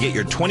time to get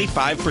your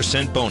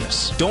 25%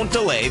 bonus. Don't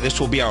delay, this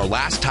will be our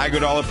last Tiger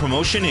Dollar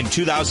promotion in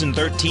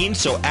 2013,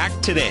 so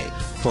act today.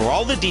 For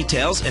all the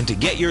details and to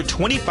get your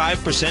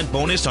 25%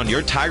 bonus on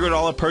your Tiger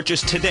Dollar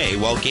purchase today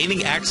while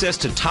gaining access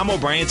to Tom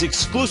O'Brien's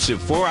exclusive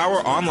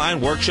 4-hour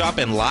online workshop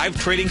and live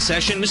trading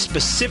session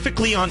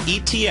specifically on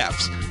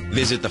ETFs,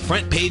 visit the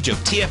front page of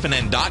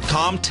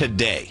TFNN.com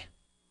today.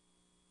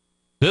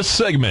 This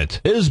segment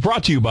is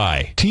brought to you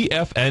by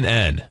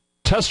TFNN.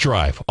 Test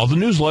drive all the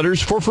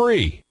newsletters for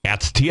free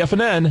at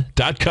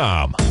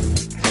TFNN.com.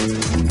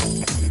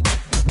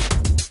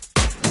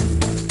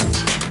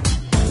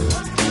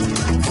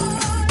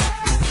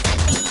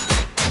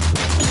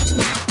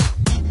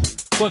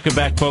 Welcome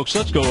back, folks.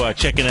 Let's go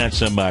checking out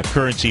some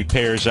currency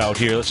pairs out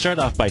here. Let's start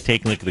off by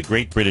taking a look at the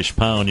Great British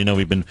Pound. You know,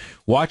 we've been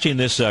watching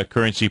this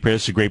currency pair.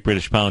 This is the Great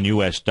British Pound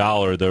U.S.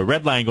 dollar. The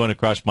red line going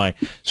across my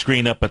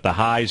screen up at the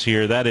highs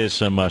here, that is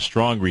some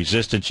strong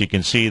resistance. You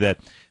can see that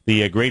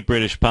the Great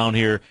British Pound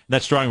here,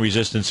 that strong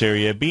resistance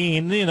area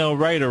being, you know,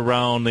 right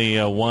around the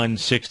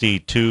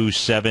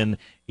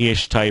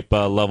 162.7-ish type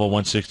level,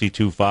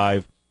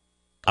 162.5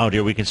 out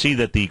here. We can see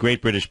that the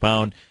Great British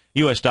Pound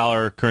U.S.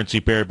 dollar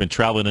currency pair have been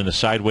traveling in a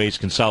sideways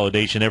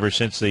consolidation ever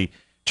since the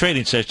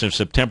trading session of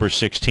September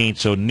 16th,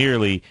 so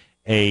nearly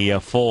a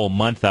full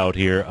month out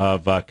here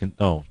of,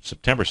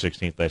 September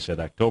 16th, I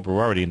said October,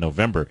 we're already in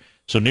November,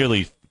 so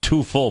nearly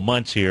 2 full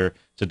months here.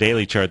 It's a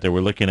daily chart that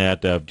we're looking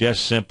at of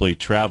just simply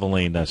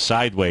traveling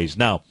sideways.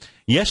 Now,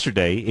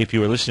 yesterday, if you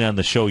were listening on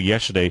the show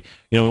yesterday,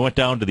 you know, we went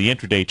down to the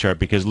intraday chart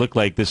because it looked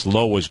like this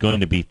low was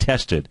going to be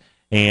tested.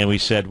 And we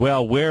said,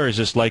 well, where is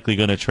this likely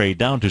going to trade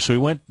down to? So we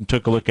went and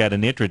took a look at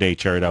an intraday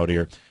chart out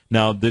here.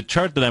 Now, the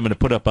chart that I'm going to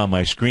put up on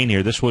my screen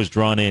here, this was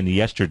drawn in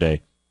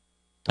yesterday.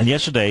 And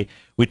yesterday,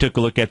 we took a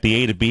look at the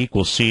A to B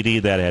equals CD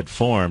that had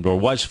formed, or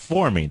was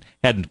forming,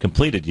 hadn't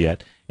completed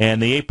yet.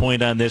 And the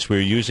 8-point on this, we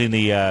were using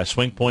the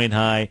swing point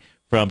high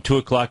from 2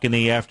 o'clock in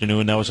the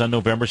afternoon. That was on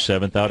November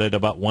 7th, out at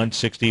about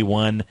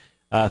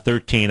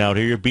 161.13 out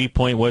here. Your B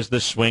point was the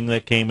swing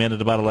that came in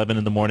at about 11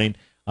 in the morning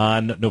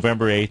on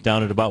November 8th,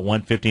 down at about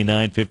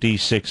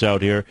 159.56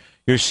 out here.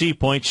 Your C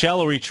point,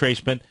 shallow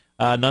retracement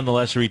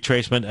nonetheless, a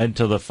retracement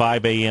until the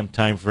 5 a.m.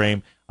 time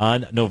frame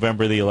on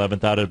November the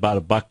 11th out at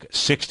about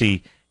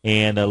 $1.60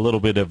 and a little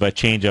bit of a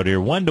change out here.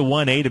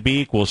 1-to-1 A to B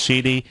equals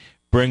CD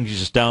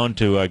brings us down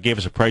to gave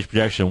us a price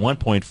projection of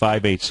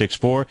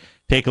 1.5864.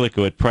 Take a look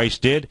at what price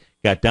did.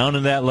 Got down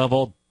in that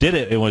level. Did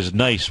it. It was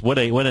nice. What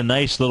a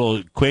nice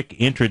little quick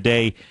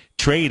intraday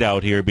trade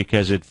out here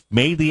because it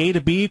made the A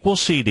to B equal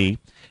CD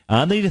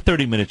on the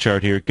 30-minute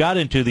chart here. Got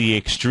into the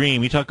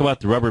extreme. You talk about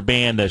the rubber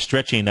band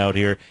stretching out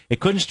here. It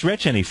couldn't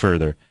stretch any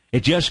further.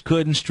 It just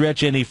couldn't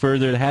stretch any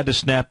further. It had to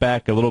snap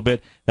back a little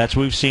bit. That's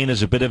what we've seen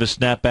as a bit of a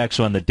snapback.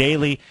 So on the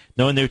daily,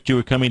 knowing that you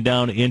were coming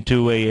down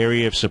into an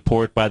area of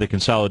support by the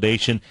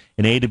consolidation,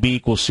 an A to B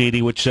equals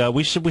CD, which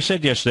we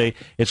said yesterday,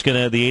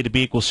 the A to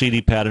B equals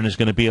CD pattern is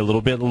going to be a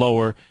little bit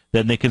lower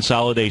than the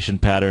consolidation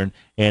pattern.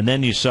 And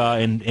then you saw,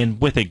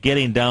 and with it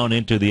getting down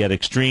into that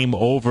extreme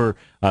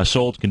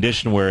oversold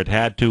condition where it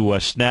had to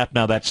snap.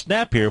 Now that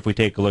snap here, if we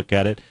take a look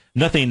at it,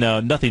 nothing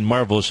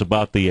marvelous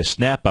about the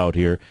snap out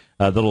here.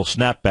 The little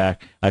snapback.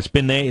 It's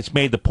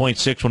made the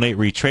 0.618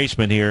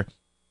 retracement here,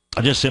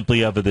 just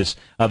simply of this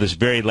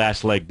very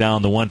last leg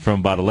down, the one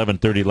from about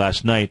 11:30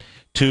 last night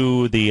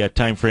to the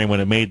time frame when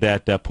it made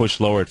that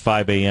push lower at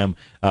 5 a.m.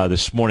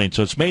 This morning.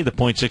 So it's made the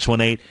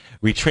 0.618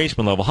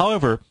 retracement level.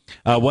 However,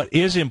 what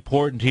is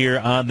important here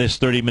on this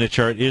 30-minute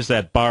chart is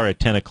that bar at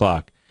 10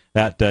 o'clock.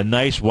 That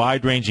nice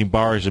wide-ranging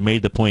bar has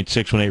made the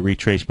 0.618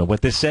 retracement. What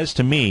this says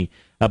to me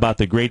about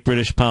the Great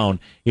British Pound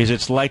is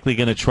it's likely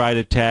going to try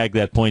to tag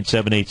that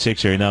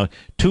 0.786 area. Now,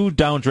 two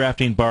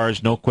downdrafting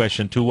bars, no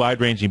question, two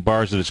wide-ranging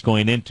bars that it's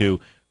going into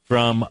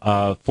from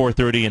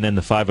 4:30 and then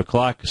the 5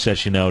 o'clock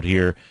session out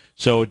here.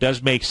 So it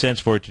does make sense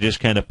for it to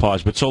just kind of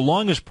pause. But so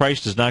long as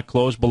price does not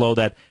close below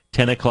that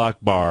 10 o'clock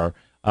bar,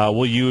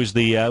 we'll use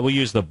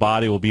the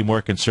body. We'll be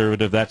more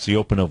conservative. That's the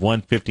open of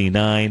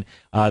 159.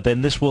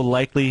 Then this will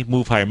likely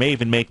move higher. May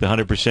even make the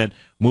 100%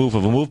 move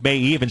of a move. May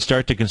even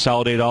start to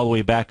consolidate all the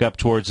way back up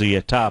towards the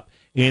top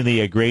in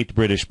the Great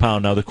British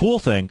Pound. Now the cool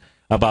thing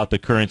about the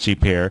currency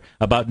pair,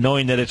 about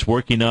knowing that it's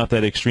working off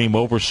that extreme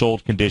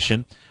oversold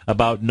condition,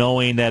 about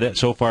knowing that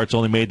so far it's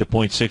only made the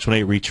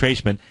 0.618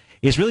 retracement,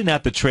 is really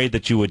not the trade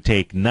that you would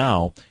take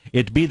now.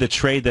 It'd be the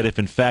trade that if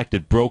in fact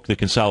it broke the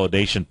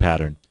consolidation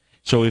pattern.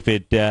 So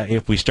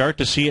if we start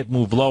to see it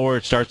move lower,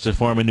 it starts to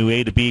form a new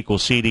A to B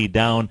equals CD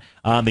down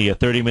on the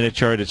 30-minute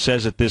chart. It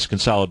says that this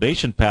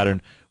consolidation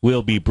pattern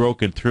will be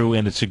broken through,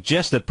 and it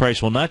suggests that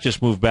price will not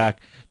just move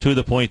back to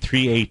the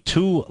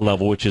 0.382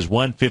 level, which is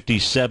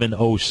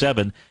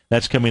 157.07.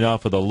 That's coming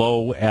off of the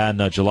low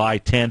on July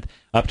 10th,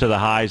 up to the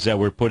highs that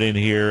were put in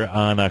here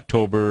on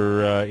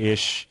October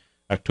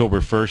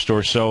 1st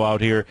or so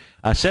out here.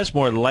 Says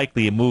more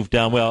likely it moved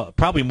down,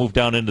 probably moved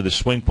down into the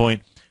swing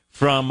point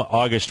from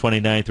August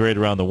 29th, right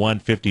around the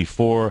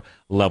 154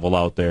 level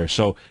out there.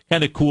 So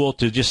kind of cool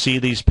to just see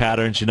these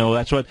patterns. You know,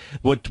 that's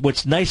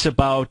what's nice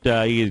about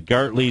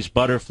Gartley's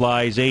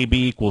butterflies,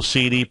 AB equals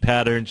CD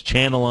patterns,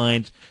 channel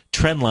lines,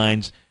 trend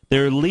lines.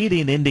 They're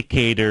leading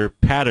indicator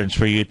patterns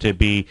for you to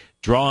be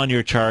draw on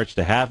your charts,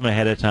 to have them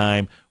ahead of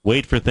time,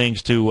 wait for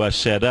things to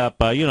set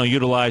up. I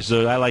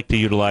like to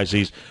utilize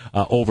these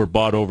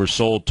overbought,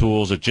 oversold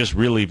tools. It's just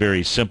really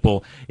very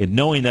simple. In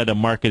knowing that a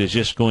market is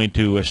just going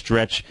to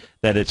stretch,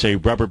 that it's a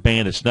rubber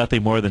band, it's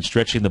nothing more than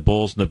stretching the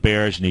bulls and the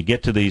bears, and you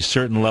get to these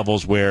certain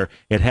levels where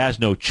it has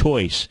no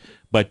choice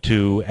but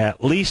to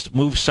at least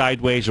move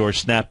sideways or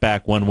snap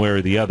back one way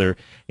or the other.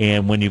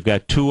 And when you've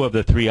got two of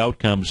the three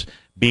outcomes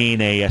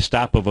being a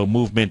stop of a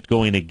movement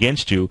going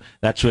against you,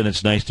 that's when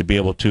it's nice to be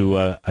able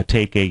to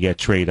take a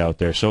trade out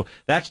there. So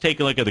that's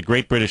taking a look at the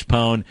Great British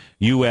Pound,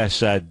 U.S.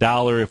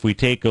 dollar. If we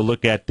take a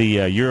look at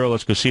the euro,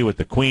 let's go see what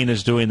the Queen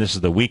is doing. This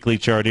is the weekly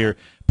chart here,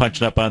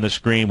 punching up on the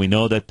screen. We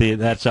know that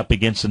that's up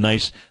against a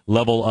nice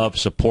level of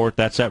support.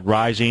 That's that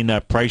rising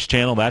price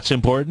channel. That's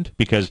important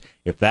because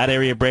if that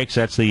area breaks,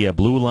 that's the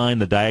blue line,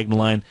 the diagonal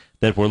line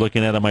that we're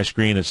looking at on my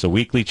screen. It's the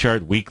weekly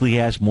chart. Weekly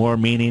has more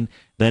meaning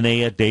than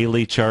a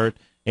daily chart.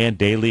 And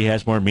daily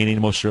has more meaning,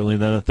 most certainly,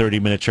 than a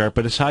 30-minute chart.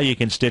 But it's how you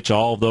can stitch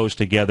all of those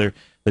together.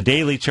 The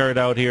daily chart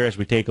out here, as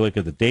we take a look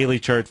at the daily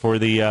chart for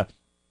the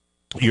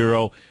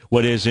euro,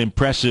 what is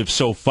impressive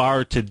so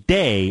far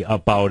today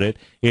about it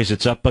is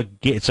it's up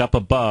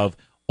above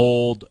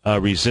old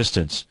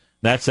resistance.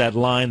 That's that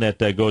line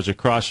that goes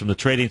across from the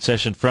trading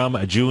session from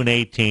June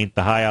 18th,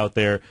 the high out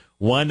there,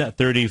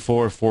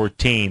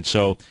 134.14.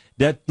 So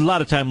that a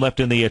lot of time left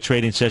in the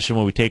trading session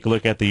when we take a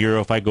look at the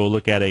euro. If I go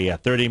look at a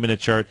 30-minute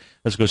chart,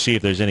 let's go see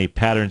if there's any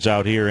patterns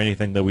out here,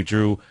 anything that we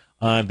drew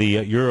on the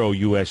euro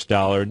U.S.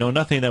 dollar. No,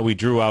 nothing that we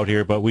drew out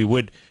here, but we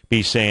would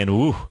be saying,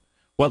 ooh,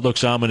 what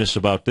looks ominous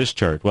about this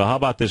chart? Well, how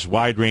about this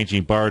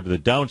wide-ranging bar to the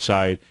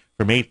downside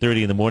from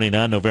 8:30 in the morning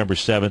on November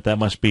 7th? That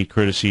must be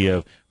courtesy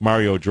of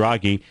Mario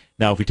Draghi.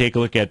 Now, if we take a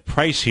look at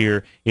price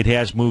here, it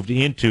has moved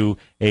into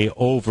a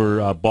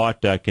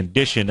overbought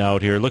condition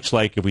out here. It looks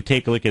like if we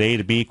take a look at A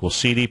to B equals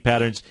CD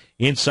patterns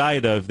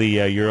inside of the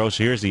euro,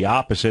 so here's the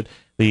opposite.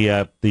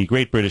 The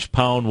Great British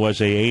Pound was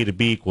a to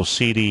B equals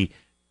CD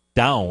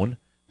down.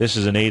 This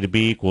is an A to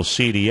B equals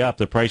CD up.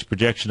 The price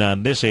projection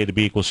on this A to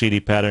B equals CD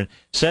pattern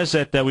says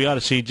that we ought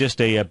to see just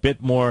a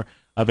bit more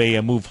of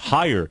a move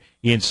higher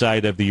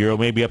inside of the euro,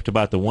 maybe up to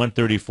about the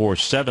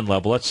 134.7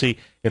 level. Let's see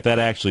if that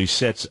actually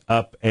sets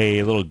up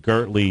a little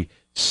Gartley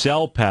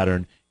sell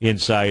pattern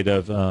inside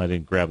of, I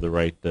didn't grab the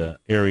right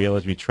area.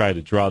 Let me try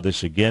to draw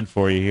this again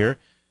for you here.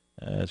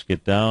 Let's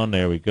get down.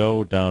 There we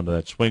go, down to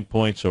that swing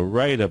point. So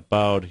right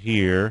about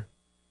here.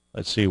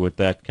 Let's see what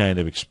that kind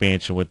of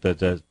expansion, what that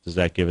does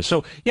that give us.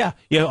 So, yeah,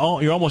 you're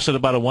almost at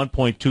about a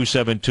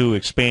 1.272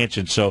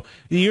 expansion. So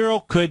the euro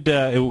could,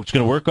 it's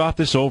going to work off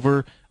this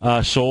sold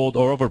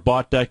or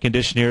overbought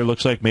condition here.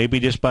 Looks like maybe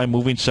just by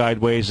moving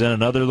sideways, then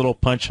another little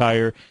punch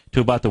higher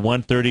to about the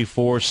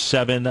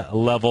 134.7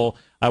 level.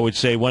 I would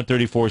say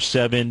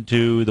 134.7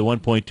 to the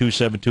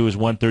 1.272 is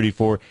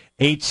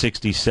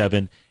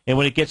 134.867. And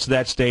when it gets to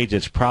that stage,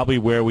 it's probably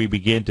where we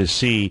begin to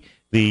see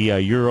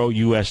the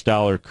euro-U.S.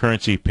 dollar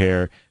currency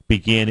pair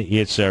begin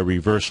its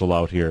reversal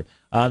out here.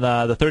 On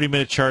the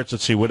 30-minute charts,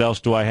 let's see, what else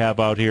do I have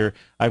out here?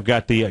 I've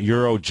got the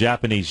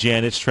euro-Japanese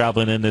yen. It's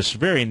traveling in this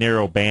very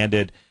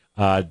narrow-banded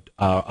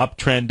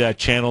uptrend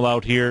channel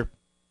out here.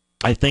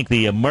 I think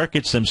the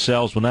markets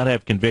themselves will not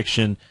have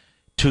conviction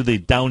to the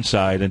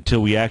downside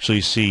until we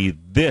actually see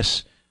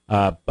this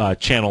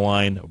channel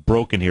line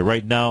broken here.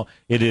 Right now,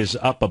 it is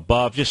up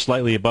above, just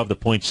slightly above the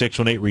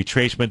 0.618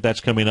 retracement.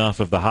 That's coming off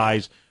of the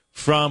highs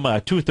from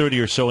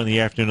 2:30 or so in the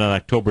afternoon on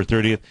October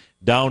 30th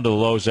down to the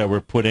lows that were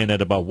put in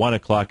at about 1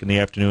 o'clock in the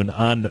afternoon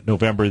on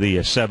November the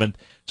 7th.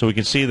 So we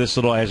can see this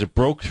little, as it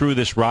broke through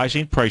this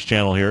rising price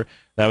channel here,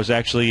 that was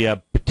actually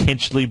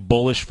potentially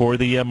bullish for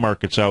the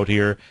markets out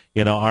here.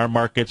 You know, our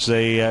markets,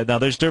 now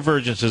there's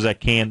divergences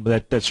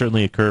that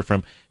certainly occur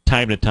from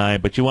time to time,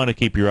 but you want to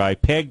keep your eye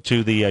pegged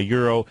to the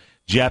euro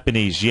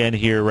Japanese yen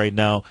here right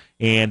now,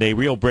 and a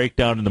real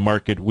breakdown in the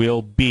market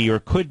will be,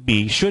 or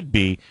should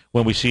be,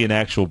 when we see an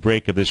actual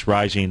break of this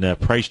rising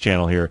price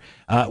channel here.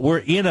 We're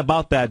in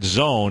about that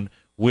zone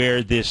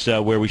where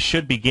we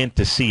should begin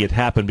to see it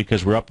happen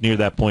because we're up near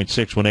that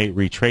 0.618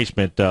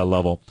 retracement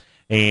level.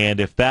 And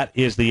if that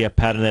is the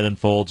pattern that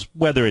unfolds,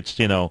 whether it's,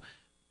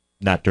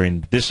 not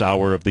during this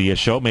hour of the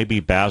show, maybe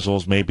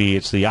Basil's, maybe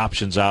it's the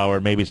options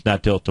hour, maybe it's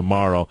not till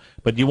tomorrow,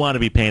 but you want to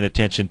be paying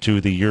attention to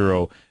the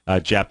euro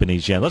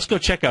Japanese yen. Let's go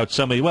check out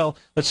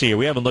let's see here.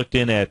 We haven't looked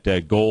in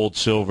at gold,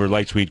 silver,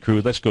 light sweet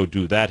crude. Let's go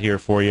do that here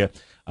for you.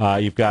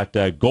 You've got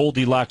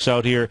Goldilocks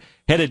out here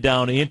headed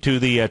down into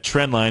the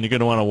trend line. You're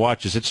going to want to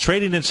watch this. It's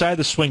trading inside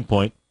the swing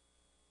point.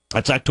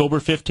 That's October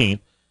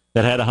 15th.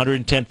 That had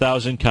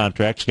 110,000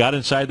 contracts. Got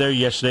inside there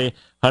yesterday,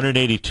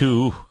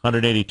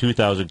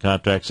 182,000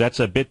 contracts. That's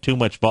a bit too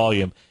much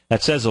volume.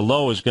 That says the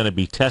low is going to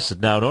be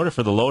tested. Now, in order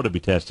for the low to be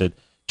tested,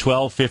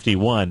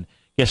 1251,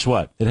 guess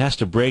what? It has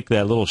to break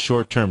that little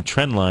short-term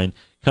trend line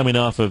coming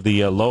off of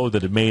the low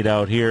that it made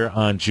out here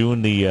on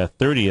June the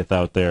 30th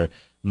out there.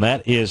 And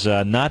that is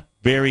not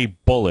very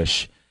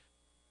bullish.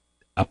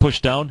 A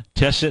push down,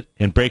 test it,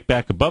 and break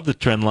back above the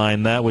trend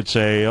line. That would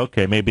say,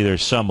 okay, maybe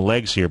there's some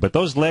legs here. But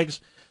those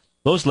legs,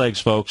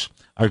 folks,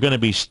 are going to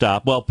be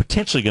stopped,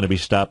 potentially going to be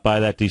stopped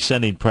by that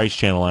descending price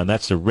channel line.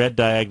 That's the red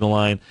diagonal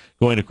line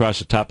going across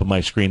the top of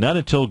my screen. Not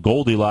until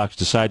Goldilocks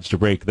decides to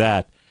break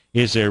that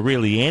is there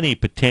really any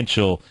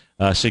potential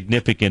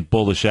significant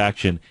bullish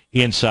action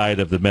inside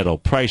of the metal.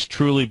 Price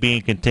truly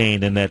being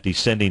contained in that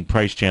descending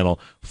price channel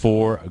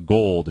for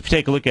gold. If you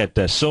take a look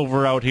at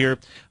silver out here,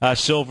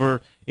 silver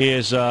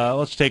is,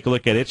 let's take a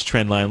look at its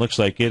trend line. Looks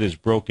like it has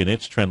broken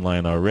its trend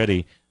line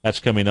already.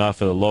 That's coming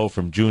off of the low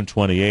from June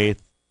 28th.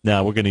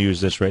 Now we're going to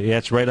use this right. Yeah,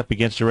 it's right up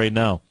against it right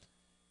now.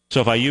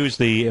 So if I use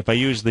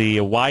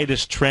the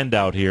widest trend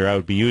out here, I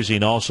would be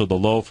using also the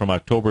low from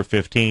October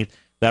 15th.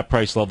 That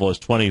price level is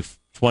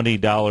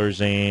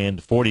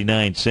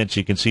 $20.49.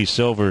 You can see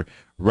silver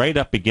right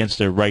up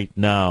against it right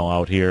now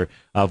out here.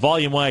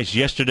 Volume wise,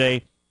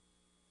 yesterday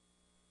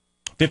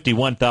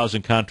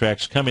 51,000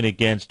 contracts coming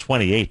against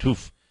 28.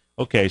 Oof.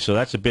 Okay, so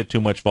that's a bit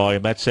too much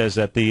volume. That says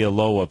that the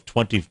low of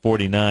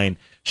 20.49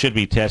 should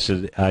be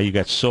tested. You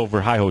got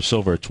silver, high-ho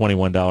silver at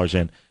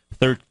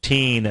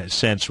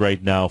 $21.13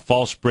 right now.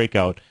 False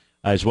breakout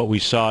is what we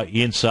saw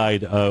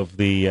inside of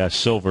the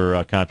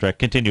silver contract,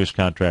 continuous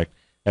contract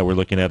that we're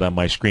looking at on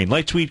my screen.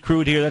 Light sweet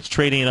crude here, that's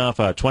trading off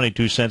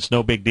 22 cents,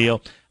 no big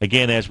deal.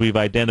 Again, as we've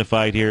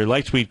identified here,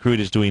 light sweet crude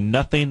is doing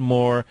nothing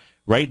more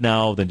right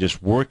now than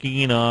just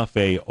working off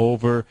a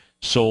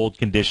oversold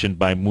condition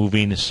by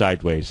moving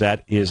sideways.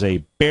 That is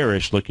a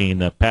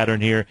bearish-looking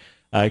pattern here.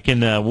 It can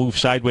move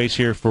sideways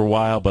here for a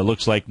while, but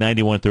looks like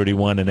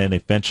 91.31 and then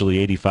eventually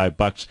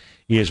 $85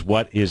 is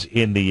what is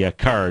in the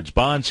cards.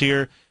 Bonds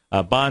here,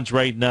 bonds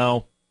right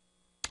now,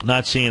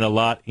 not seeing a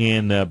lot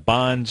in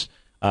bonds,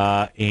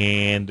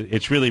 and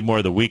it's really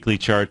more the weekly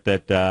chart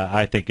that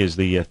I think is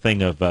the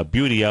thing of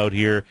beauty out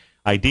here.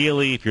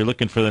 Ideally, if you're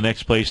looking for the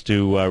next place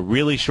to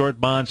really short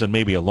bonds on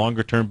maybe a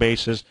longer-term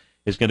basis,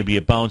 is going to be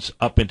a bounce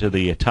up into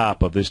the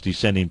top of this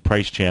descending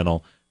price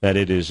channel that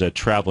it is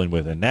traveling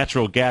with. And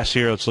natural gas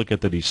here, let's look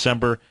at the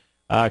December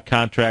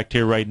contract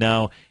here right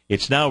now.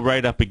 It's now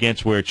right up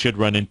against where it should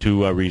run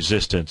into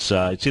resistance.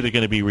 It's either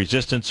going to be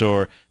resistance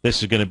or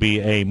this is going to be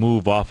a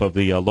move off of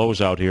the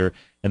lows out here,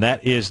 and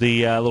that is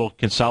the little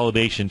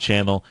consolidation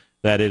channel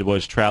that it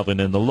was traveling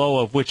in, the low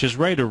of which is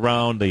right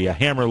around the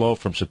hammer low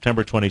from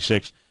September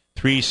 26th,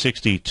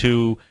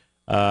 362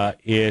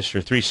 ish,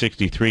 or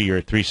 363. You're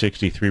at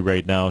 363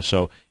 right now,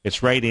 so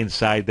it's right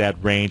inside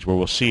that range where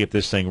we'll see if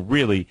this thing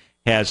really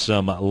has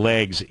some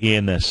legs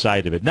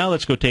inside of it. Now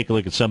let's go take a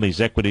look at some of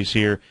these equities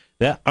here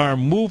that are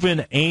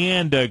moving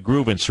and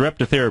grooving.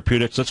 Sarepta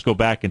Therapeutics, let's go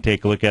back and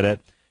take a look at it.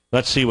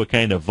 Let's see what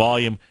kind of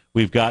volume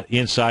we've got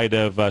inside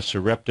of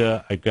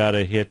Sarepta. I've got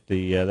to hit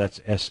the, that's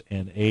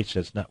SNH.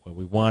 That's not what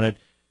we wanted.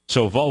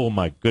 So, oh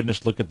my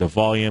goodness, look at the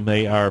volume.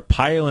 They are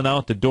piling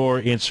out the door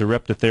in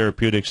Sarepta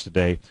Therapeutics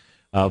today.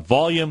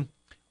 Volume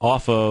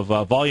off of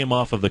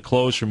the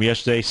close from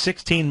yesterday.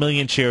 16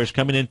 million shares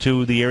coming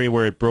into the area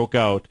where it broke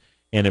out.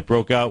 And it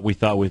broke out, we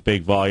thought, with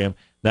big volume.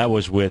 That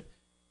was with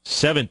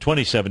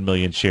 27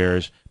 million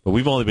shares, but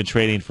we've only been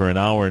trading for an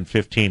hour and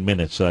 15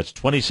 minutes. So that's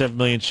 27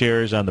 million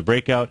shares on the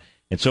breakout,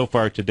 and so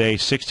far today,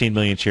 16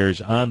 million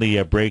shares on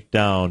the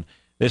breakdown.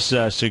 This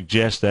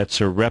suggests that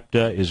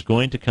Sarepta is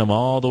going to come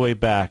all the way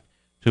back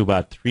to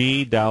about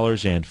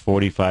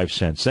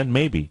 $3.45. Then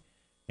maybe,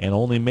 and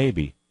only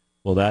maybe,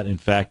 will that in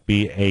fact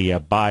be a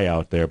buy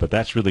out there. But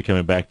that's really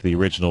coming back to the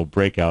original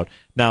breakout.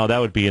 Now, that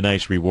would be a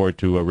nice reward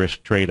to a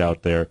risk trade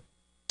out there.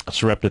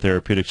 Sarepta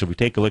Therapeutics. If we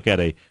take a look at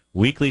a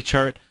weekly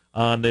chart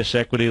on this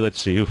equity, let's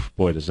see. Oof,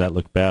 boy, does that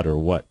look bad or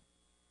what?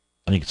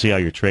 And you can see how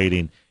you're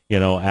trading,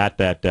 at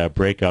that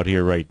breakout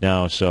here right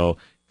now. So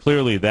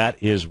clearly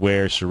that is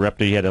where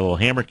Sarepta, you had a little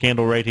hammer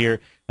candle right here.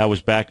 That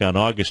was back on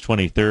August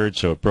 23rd,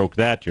 so it broke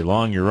that. You're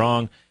long, you're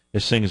wrong.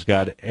 This thing's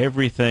got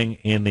everything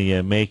in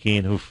the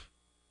making. Oof,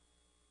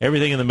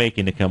 everything in the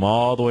making to come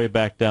all the way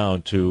back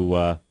down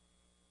to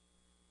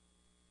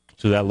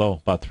that low,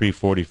 about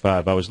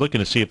 345. I was looking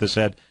to see if this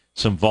had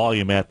some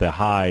volume at the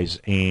highs,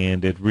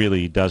 and it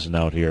really doesn't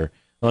out here.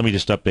 Let me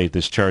just update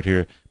this chart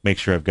here, make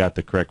sure I've got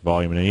the correct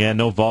volume. And yeah,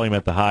 no volume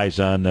at the highs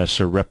on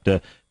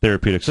Sarepta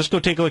Therapeutics. Let's go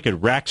take a look at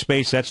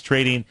Rackspace. That's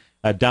trading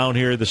down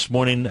here this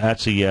morning.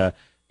 That's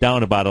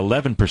down about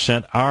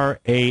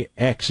 11%.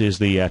 RAX is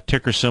the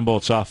ticker symbol.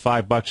 It's off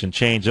 $5 and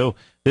change. Oh,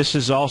 this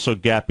is also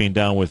gapping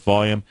down with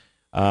volume.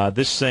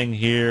 This thing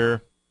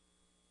here,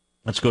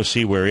 let's go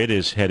see where it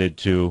is headed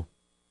to.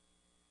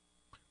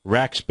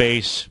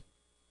 Rackspace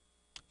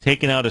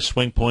taking out a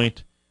swing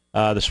point.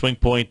 The swing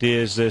point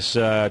is this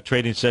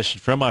trading session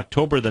from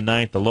October the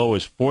 9th. The low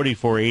is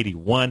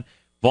 44.81.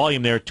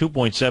 Volume there,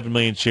 2.7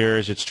 million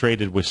shares. It's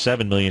traded with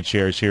 7 million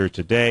shares here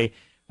today.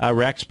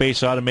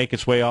 Rackspace ought to make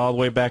its way all the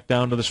way back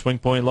down to the swing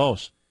point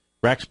lows.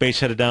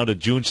 Rackspace headed down to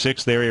June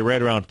 6th area,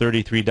 right around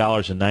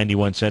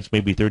 $33.91,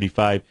 maybe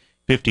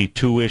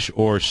 $35.52-ish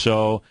or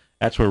so.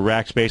 That's where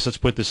Rackspace. Let's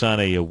put this on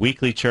a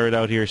weekly chart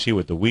out here, see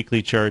what the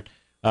weekly chart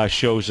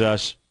shows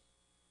us.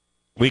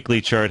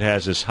 Weekly chart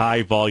has this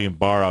high volume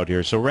bar out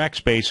here. So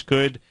Rackspace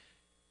could, if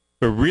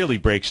it really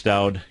breaks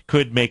down,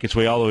 could make its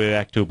way all the way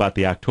back to about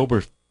the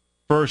October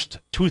 1st,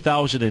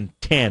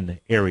 2010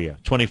 area.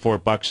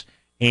 $24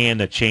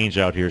 and a change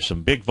out here.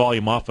 Some big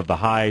volume off of the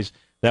highs.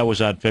 That was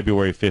on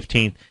February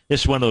 15th. This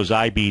is one of those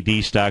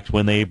IBD stocks.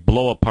 When they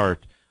blow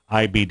apart,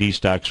 IBD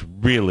stocks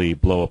really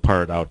blow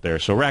apart out there.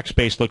 So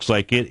Rackspace looks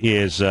like it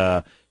is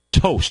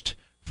toast.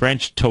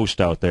 French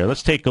toast out there.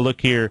 Let's take a look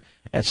here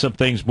at some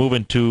things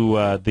moving to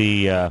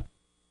I'm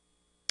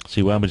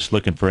just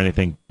looking for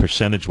anything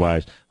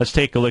percentage-wise. Let's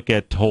take a look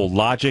at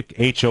Hologic.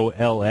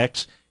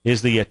 HOLX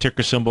is the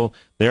ticker symbol.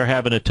 They're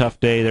having a tough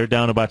day. They're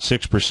down about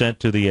 6%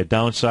 to the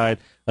downside.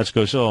 Let's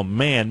go. So, oh,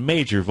 man,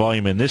 major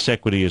volume in this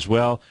equity as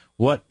well.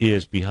 What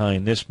is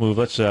behind this move?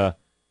 Let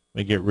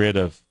me get rid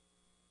of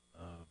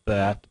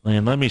that.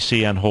 And let me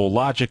see on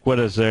Hologic. What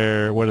are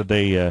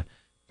they...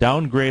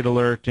 downgrade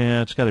alert.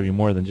 Yeah, it's got to be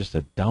more than just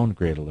a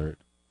downgrade alert.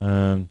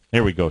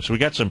 There we go. So we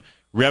got some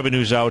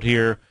revenues out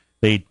here.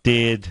 They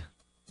did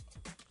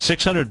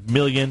 $600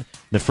 million in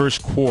the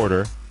first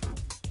quarter.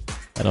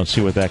 I don't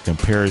see what that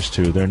compares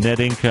to. Their net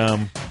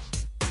income,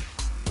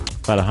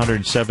 about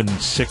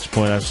 176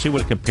 points. I'll see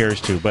what it compares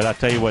to. But I'll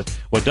tell you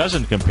what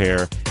doesn't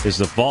compare is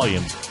the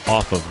volume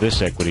off of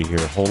this equity here.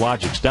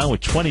 Hologic's down with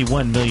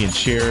 21 million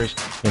shares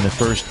in the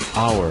first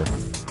hour.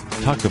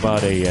 Talk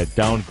about a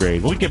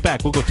downgrade. When we get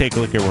back, we'll go take a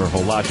look at where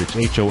Hologic's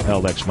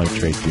HOLX might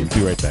trade to.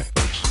 Be right back,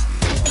 folks.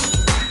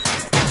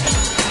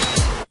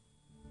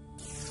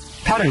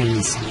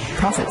 Patterns,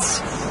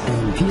 profits,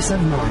 and peace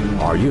of mind.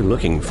 Are you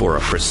looking for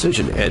a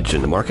precision edge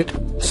in the market?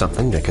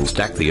 Something that can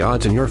stack the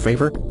odds in your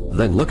favor?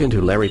 Then look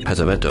into Larry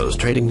Pesavento's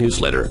trading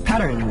newsletter.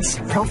 Patterns,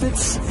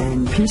 profits,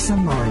 and peace of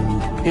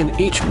mind. In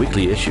each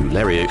weekly issue,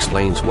 Larry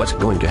explains what's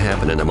going to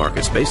happen in the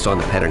markets based on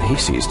the pattern he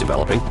sees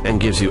developing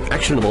and gives you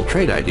actionable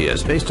trade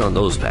ideas based on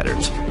those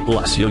patterns.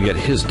 Plus, you'll get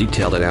his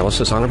detailed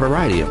analysis on a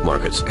variety of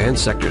markets and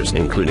sectors,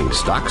 including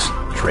stocks,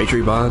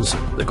 treasury bonds,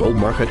 the gold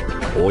market,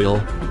 oil,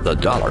 the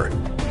dollar,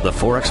 the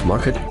Forex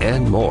market,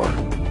 and more.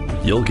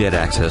 You'll get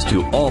access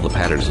to all the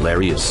patterns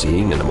Larry is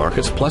seeing in the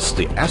markets, plus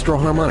the Astro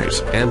Harmonics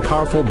and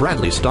powerful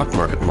Bradley stock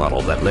market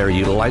model that Larry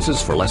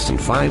utilizes for less than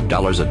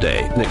 $5 a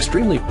day. An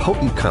extremely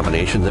potent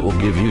combination that will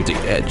give you the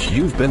edge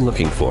you've been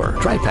looking for.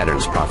 Try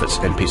patterns, profits,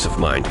 and peace of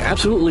mind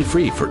absolutely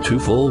free for 2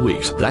 full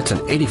weeks. That's an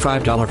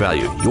 $85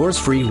 value. Yours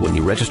free when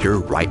you register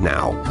right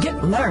now.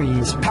 Get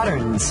Larry's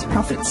patterns,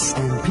 profits,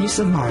 and peace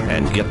of mind.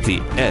 And get the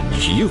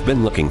edge you've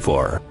been looking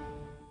for.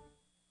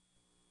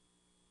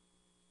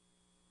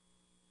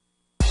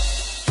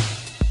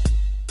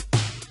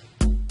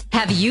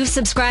 Have you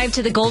subscribed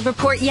to the Gold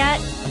Report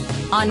yet?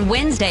 On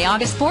Wednesday,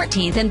 August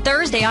 14th and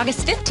Thursday,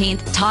 August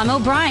 15th, Tom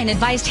O'Brien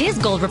advised his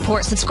Gold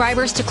Report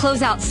subscribers to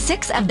close out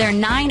 6 of their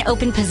 9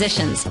 open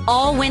positions,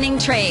 all winning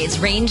trades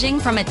ranging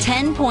from a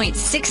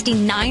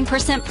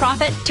 10.69%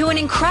 profit to an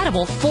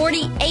incredible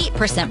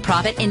 48%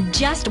 profit in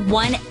just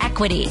one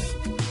equity.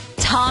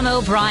 Tom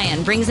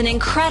O'Brien brings an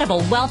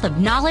incredible wealth of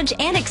knowledge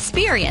and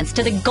experience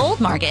to the gold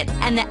market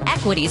and the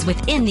equities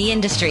within the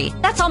industry.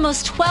 That's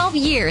almost 12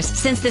 years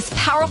since this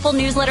powerful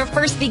newsletter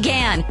first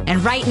began.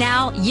 And right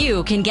now,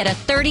 you can get a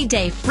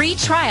 30-day free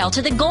trial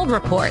to the Gold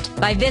Report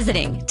by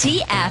visiting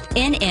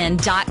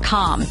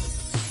TFNN.com.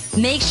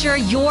 Make sure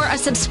you're a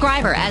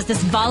subscriber as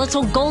this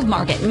volatile gold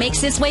market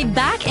makes its way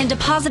back into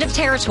positive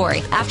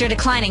territory after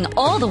declining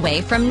all the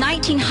way from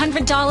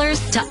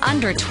 $1,900 to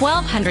under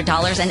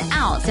 $1,200 an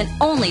ounce in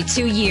only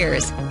 2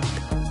 years.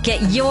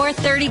 Get your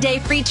 30-day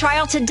free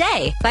trial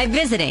today by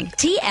visiting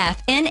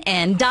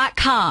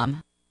TFNN.com.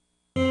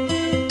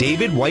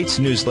 David White's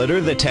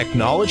newsletter, The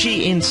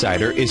Technology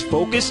Insider, is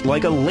focused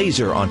like a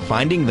laser on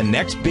finding the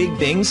next big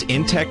things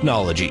in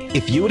technology.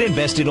 If you had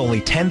invested only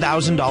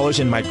 $10,000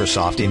 in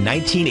Microsoft in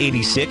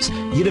 1986,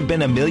 you'd have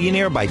been a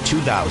millionaire by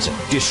 2000.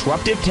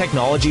 Disruptive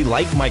technology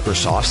like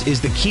Microsoft's is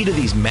the key to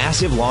these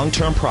massive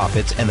long-term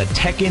profits, and the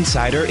Tech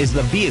Insider is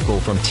the vehicle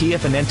from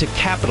TFNN to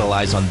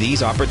capitalize on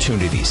these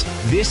opportunities.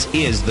 This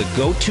is the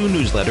go-to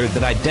newsletter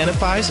that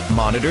identifies,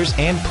 monitors,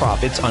 and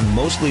profits on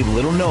mostly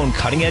little-known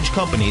cutting-edge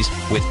companies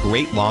with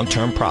great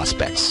long-term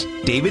prospects.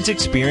 David's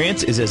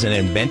experience is as an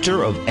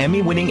inventor of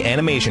Emmy-winning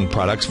animation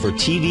products for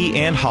TV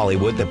and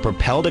Hollywood that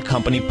propelled a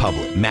company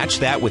public. Match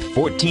that with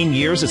 14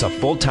 years as a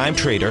full-time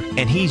trader,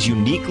 and he's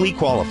uniquely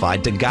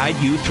qualified to guide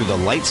you through the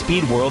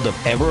light-speed world of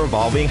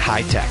ever-evolving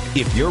high-tech.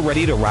 If you're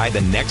ready to ride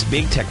the next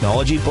big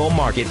technology bull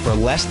market for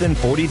less than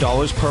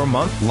 $40 per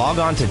month, log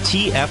on to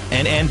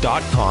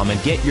TFNN.com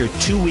and get your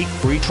 2-week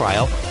free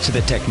trial to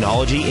the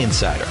Technology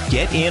Insider.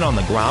 Get in on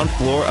the ground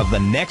floor of the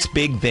next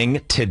big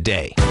thing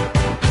today.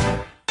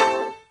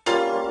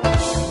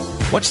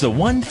 What's the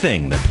one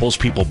thing that pulls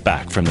people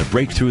back from the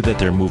breakthrough that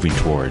they're moving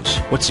towards?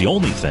 What's the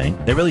only thing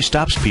that really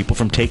stops people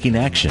from taking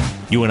action?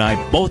 You and I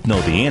both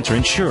know the answer,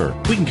 and sure,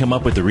 we can come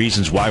up with the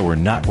reasons why we're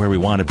not where we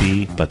want to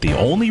be, but the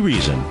only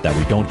reason that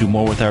we don't do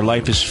more with our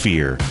life is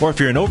fear. Or if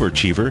you're an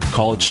overachiever,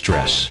 call it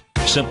stress.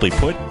 Simply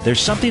put,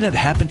 there's something that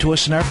happened to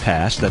us in our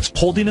past that's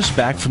holding us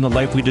back from the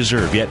life we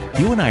deserve, yet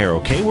you and I are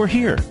okay, we're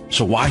here.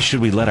 So why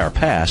should we let our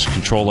past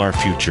control our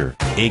future?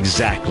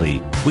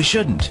 Exactly. We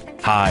shouldn't.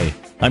 Hi,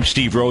 I'm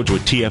Steve Rhodes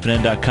with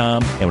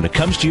TFNN.com, and when it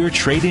comes to your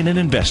trading and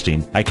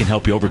investing, I can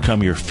help you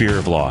overcome your fear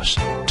of loss.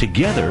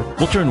 Together,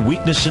 we'll turn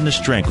weakness into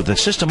strength with a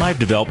system I've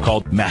developed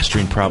called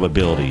Mastering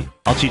Probability.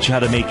 I'll teach you how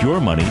to make your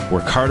money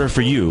work harder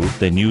for you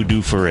than you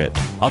do for it.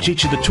 I'll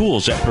teach you the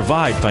tools that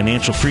provide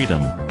financial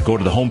freedom. Go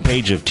to the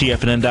homepage of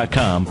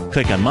TFNN.com,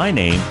 click on my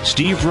name,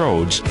 Steve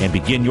Rhodes, and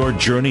begin your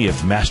journey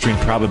of mastering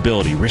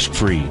probability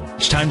risk-free.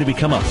 It's time to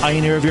become a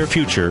pioneer of your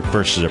future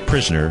versus a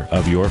prisoner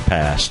of your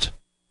past.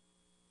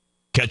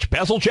 Catch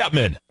Basil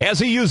Chapman as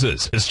he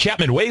uses his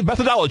Chapman Wave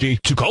methodology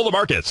to call the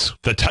markets.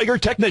 The Tiger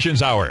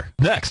Technicians Hour,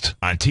 next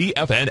on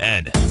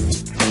TFNN.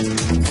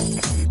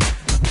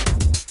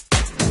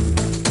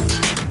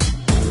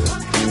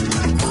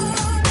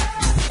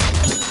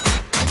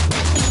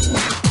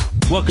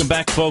 Welcome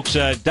back, folks.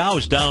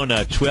 Dow's down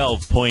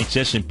 12 points.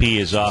 S&P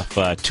is off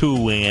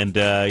 2,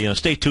 and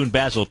stay tuned.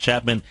 Basil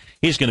Chapman,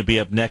 he's going to be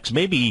up next.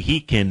 Maybe he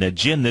can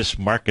gin this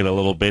market a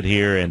little bit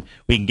here, and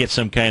we can get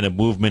some kind of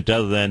movement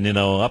other than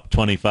up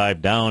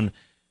 25, down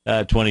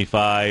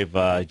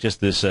 25.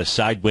 Just this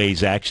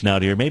sideways action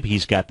out here. Maybe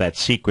he's got that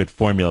secret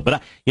formula.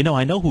 But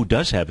I know who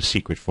does have a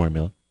secret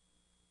formula.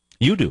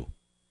 You do.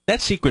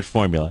 That secret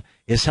formula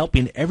is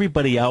helping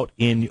everybody out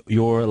in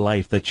your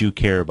life that you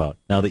care about.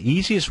 Now, the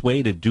easiest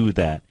way to do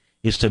that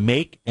is to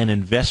make an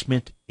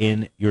investment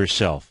in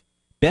yourself.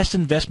 Best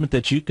investment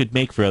that you could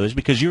make for others,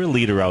 because you're a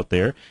leader out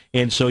there,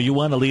 and so you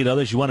want to lead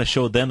others. You want to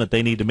show them that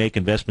they need to make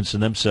investments in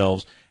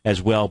themselves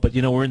as well. But,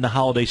 we're in the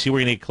holiday season. We're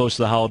going to get close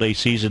to the holiday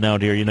season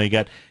out here. You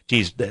got,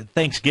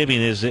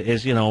 Thanksgiving is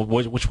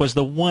which was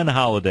the one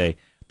holiday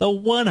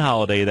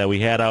that we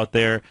had out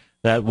there.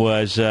 That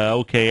was,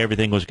 okay,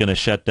 everything was going to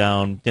shut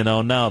down.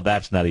 Now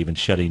that's not even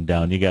shutting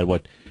down. You got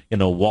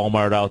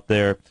Walmart out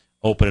there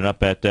opening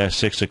up at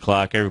 6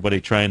 o'clock. Everybody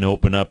trying to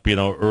open up,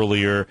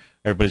 earlier.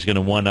 Everybody's going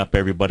to one-up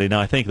everybody. Now,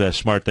 I think the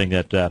smart thing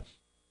that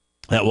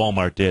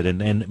Walmart did,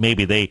 and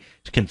maybe they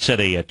can set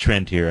a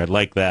trend here. I'd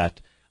like that.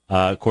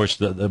 Of course,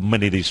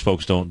 many of these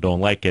folks don't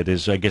like it.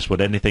 Is I guess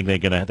what anything they're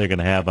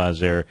gonna have as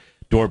their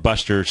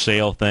doorbuster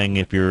sale thing.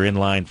 If you're in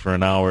line for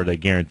an hour, they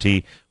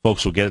guarantee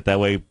folks will get it that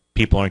way.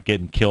 People aren't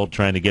getting killed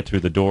trying to get through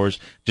the doors,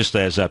 just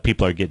as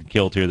people are getting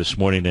killed here this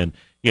morning. And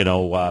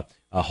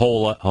a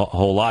whole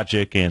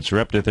Logic and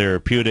Sarepta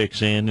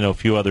Therapeutics and a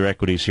few other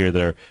equities here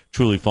that are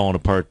truly falling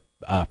apart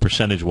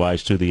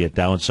percentage-wise to the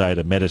downside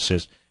of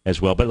Medisys as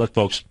well. But look,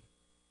 folks,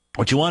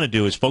 what you want to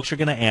do is folks are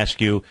going to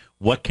ask you,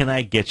 what can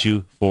I get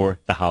you for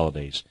the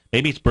holidays?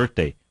 Maybe it's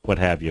birthday, what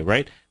have you,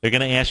 right? They're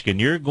going to ask you,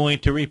 and you're going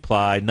to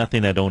reply,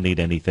 nothing, I don't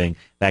need anything,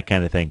 that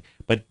kind of thing.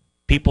 But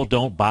people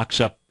don't box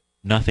up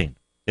nothing.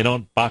 They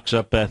don't box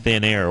up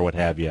thin air or what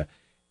have you.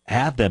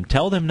 Have them.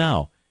 Tell them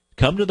now.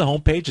 Come to the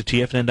homepage of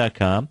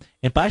TFNN.com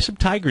and buy some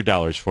Tiger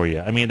dollars for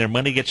you. I mean, their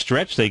money gets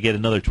stretched. They get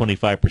another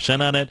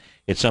 25% on it.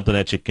 It's something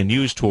that you can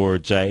use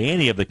towards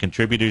any of the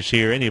contributors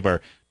here, any of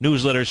our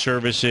newsletter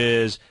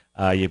services.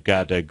 You've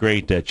got a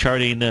great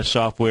charting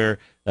software,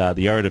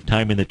 the Art of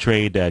Timing the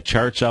Trade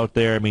charts out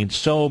there. I mean,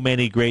 so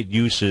many great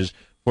uses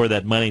for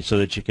that money so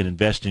that you can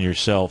invest in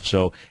yourself.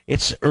 So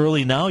it's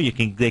early now. They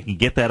can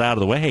get that out of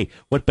the way. Hey,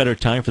 what better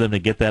time for them to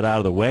get that out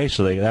of the way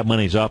so that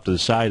money's off to the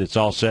side. It's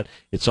all set.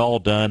 It's all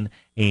done.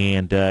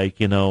 And,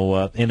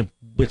 and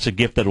it's a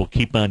gift that will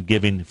keep on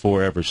giving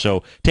forever.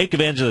 So take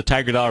advantage of the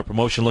Tiger Dollar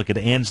promotion. Look, it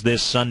ends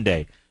this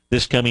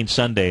coming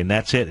Sunday, and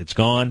that's it. It's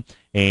gone.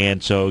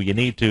 And so you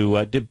need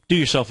to do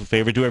yourself a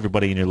favor, do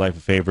everybody in your life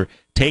a favor.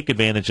 Take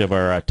advantage of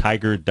our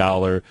Tiger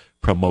Dollar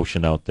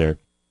promotion out there.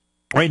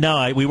 Right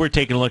now, we were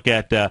taking a look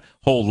at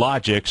whole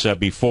Logics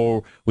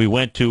before we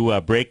went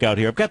to breakout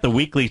here. I've got the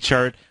weekly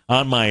chart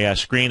on my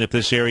screen. If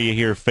this area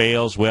here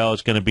fails, well,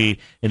 it's going to be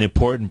an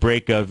important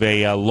break of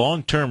a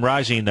long-term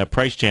rising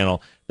price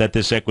channel that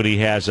this equity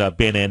has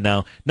been in.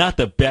 Now, not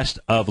the best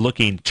of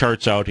looking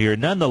charts out here.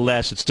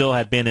 Nonetheless, it still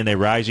had been in a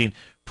rising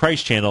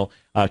price channel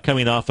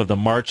coming off of the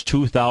March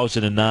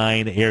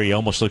 2009 area.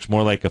 Almost looks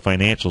more like a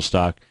financial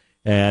stock.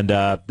 And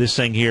this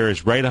thing here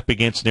is right up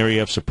against an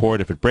area of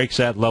support. If it breaks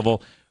that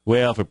level,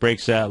 well, if it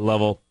breaks that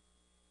level,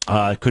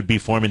 it could be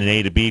forming an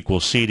A to B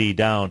equals CD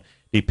down.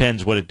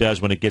 Depends what it does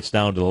when it gets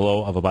down to the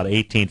low of about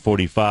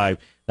 1845.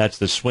 That's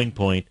the swing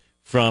point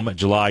from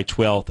July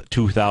 12th,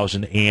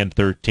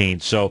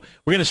 2013. So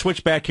we're going to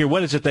switch back here.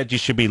 What is it that you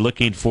should be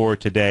looking for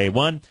today?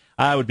 One,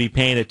 I would be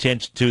paying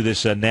attention to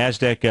this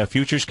NASDAQ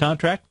futures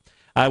contract.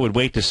 I would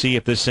wait to see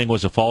if this thing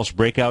was a false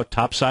breakout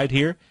topside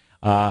here.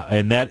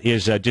 And that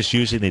is just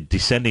using a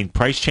descending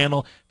price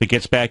channel. If it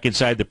gets back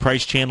inside the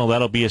price channel,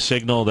 that'll be a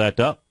signal that,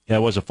 that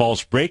was a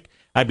false break.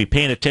 I'd be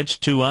paying attention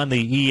to on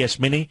the ES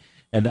Mini,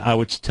 and I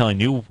was telling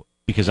you,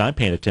 because I'm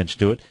paying attention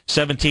to it,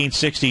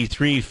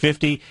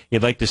 1763.50.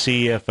 You'd like to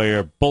see if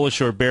you're bullish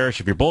or bearish.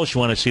 If you're bullish, you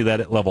want to see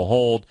that level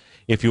hold.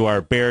 If you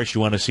are bearish,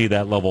 you want to see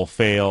that level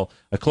fail.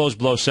 A close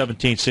below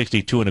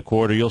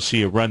 1762.25. You'll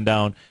see a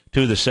rundown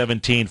to the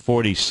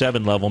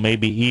 1747 level,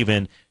 maybe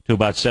even to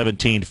about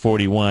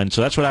 1741.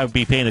 So that's what I would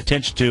be paying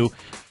attention to,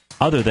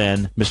 other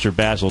than Mr.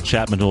 Basil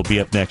Chapman, who will be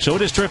up next. So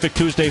it is Terrific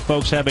Tuesday,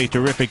 folks. Have a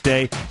terrific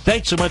day.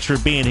 Thanks so much for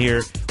being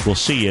here. We'll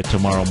see you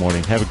tomorrow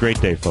morning. Have a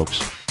great day,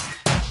 folks.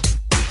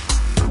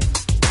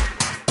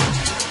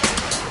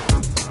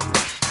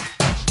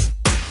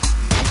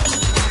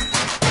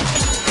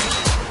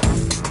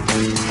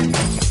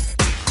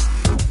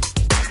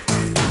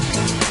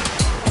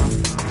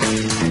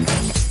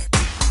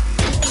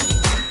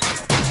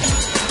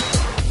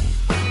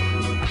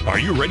 Are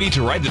you ready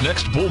to ride the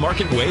next bull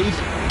market wave?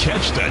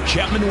 Catch the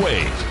Chapman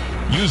Wave.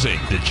 Using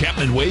the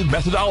Chapman Wave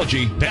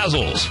methodology,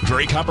 Basil's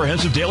very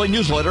comprehensive daily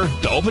newsletter,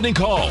 The Opening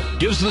Call,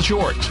 gives the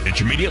short,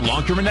 intermediate,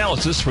 long-term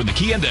analysis for the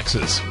key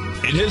indexes.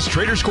 In his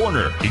Trader's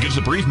Corner, he gives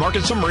a brief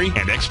market summary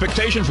and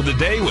expectation for the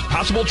day with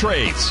possible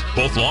trades,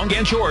 both long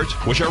and short,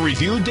 which are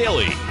reviewed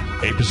daily.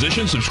 A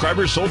position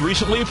subscribers sold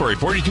recently for a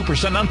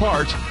 42% on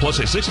parts, plus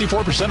a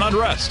 64% on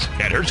rest.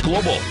 At Hertz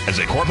Global, as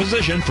a core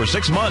position for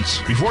 6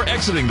 months before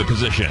exiting the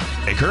position.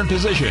 A current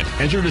position,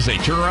 entered as a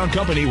turnaround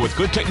company with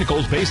good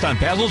technicals based on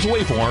Basil's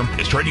waveform,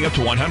 is trading up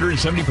to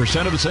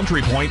 170% of its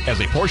entry point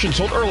as a portion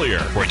sold earlier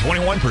for a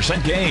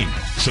 21% gain.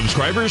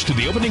 Subscribers to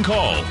The Opening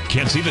Call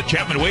can see the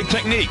Chapman Wave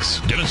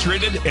techniques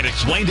demonstrated and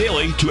explained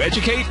daily to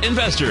educate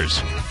investors.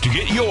 To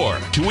get your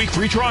 2-week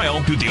free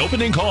trial to The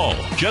Opening Call,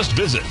 just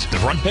visit the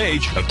front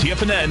page of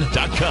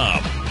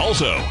TFNN.com.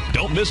 Also,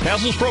 don't miss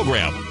Basil's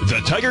program,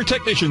 The Tiger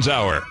Technicians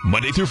Hour,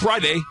 Monday through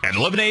Friday at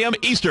 11 a.m.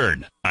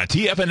 Eastern on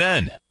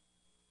TFNN.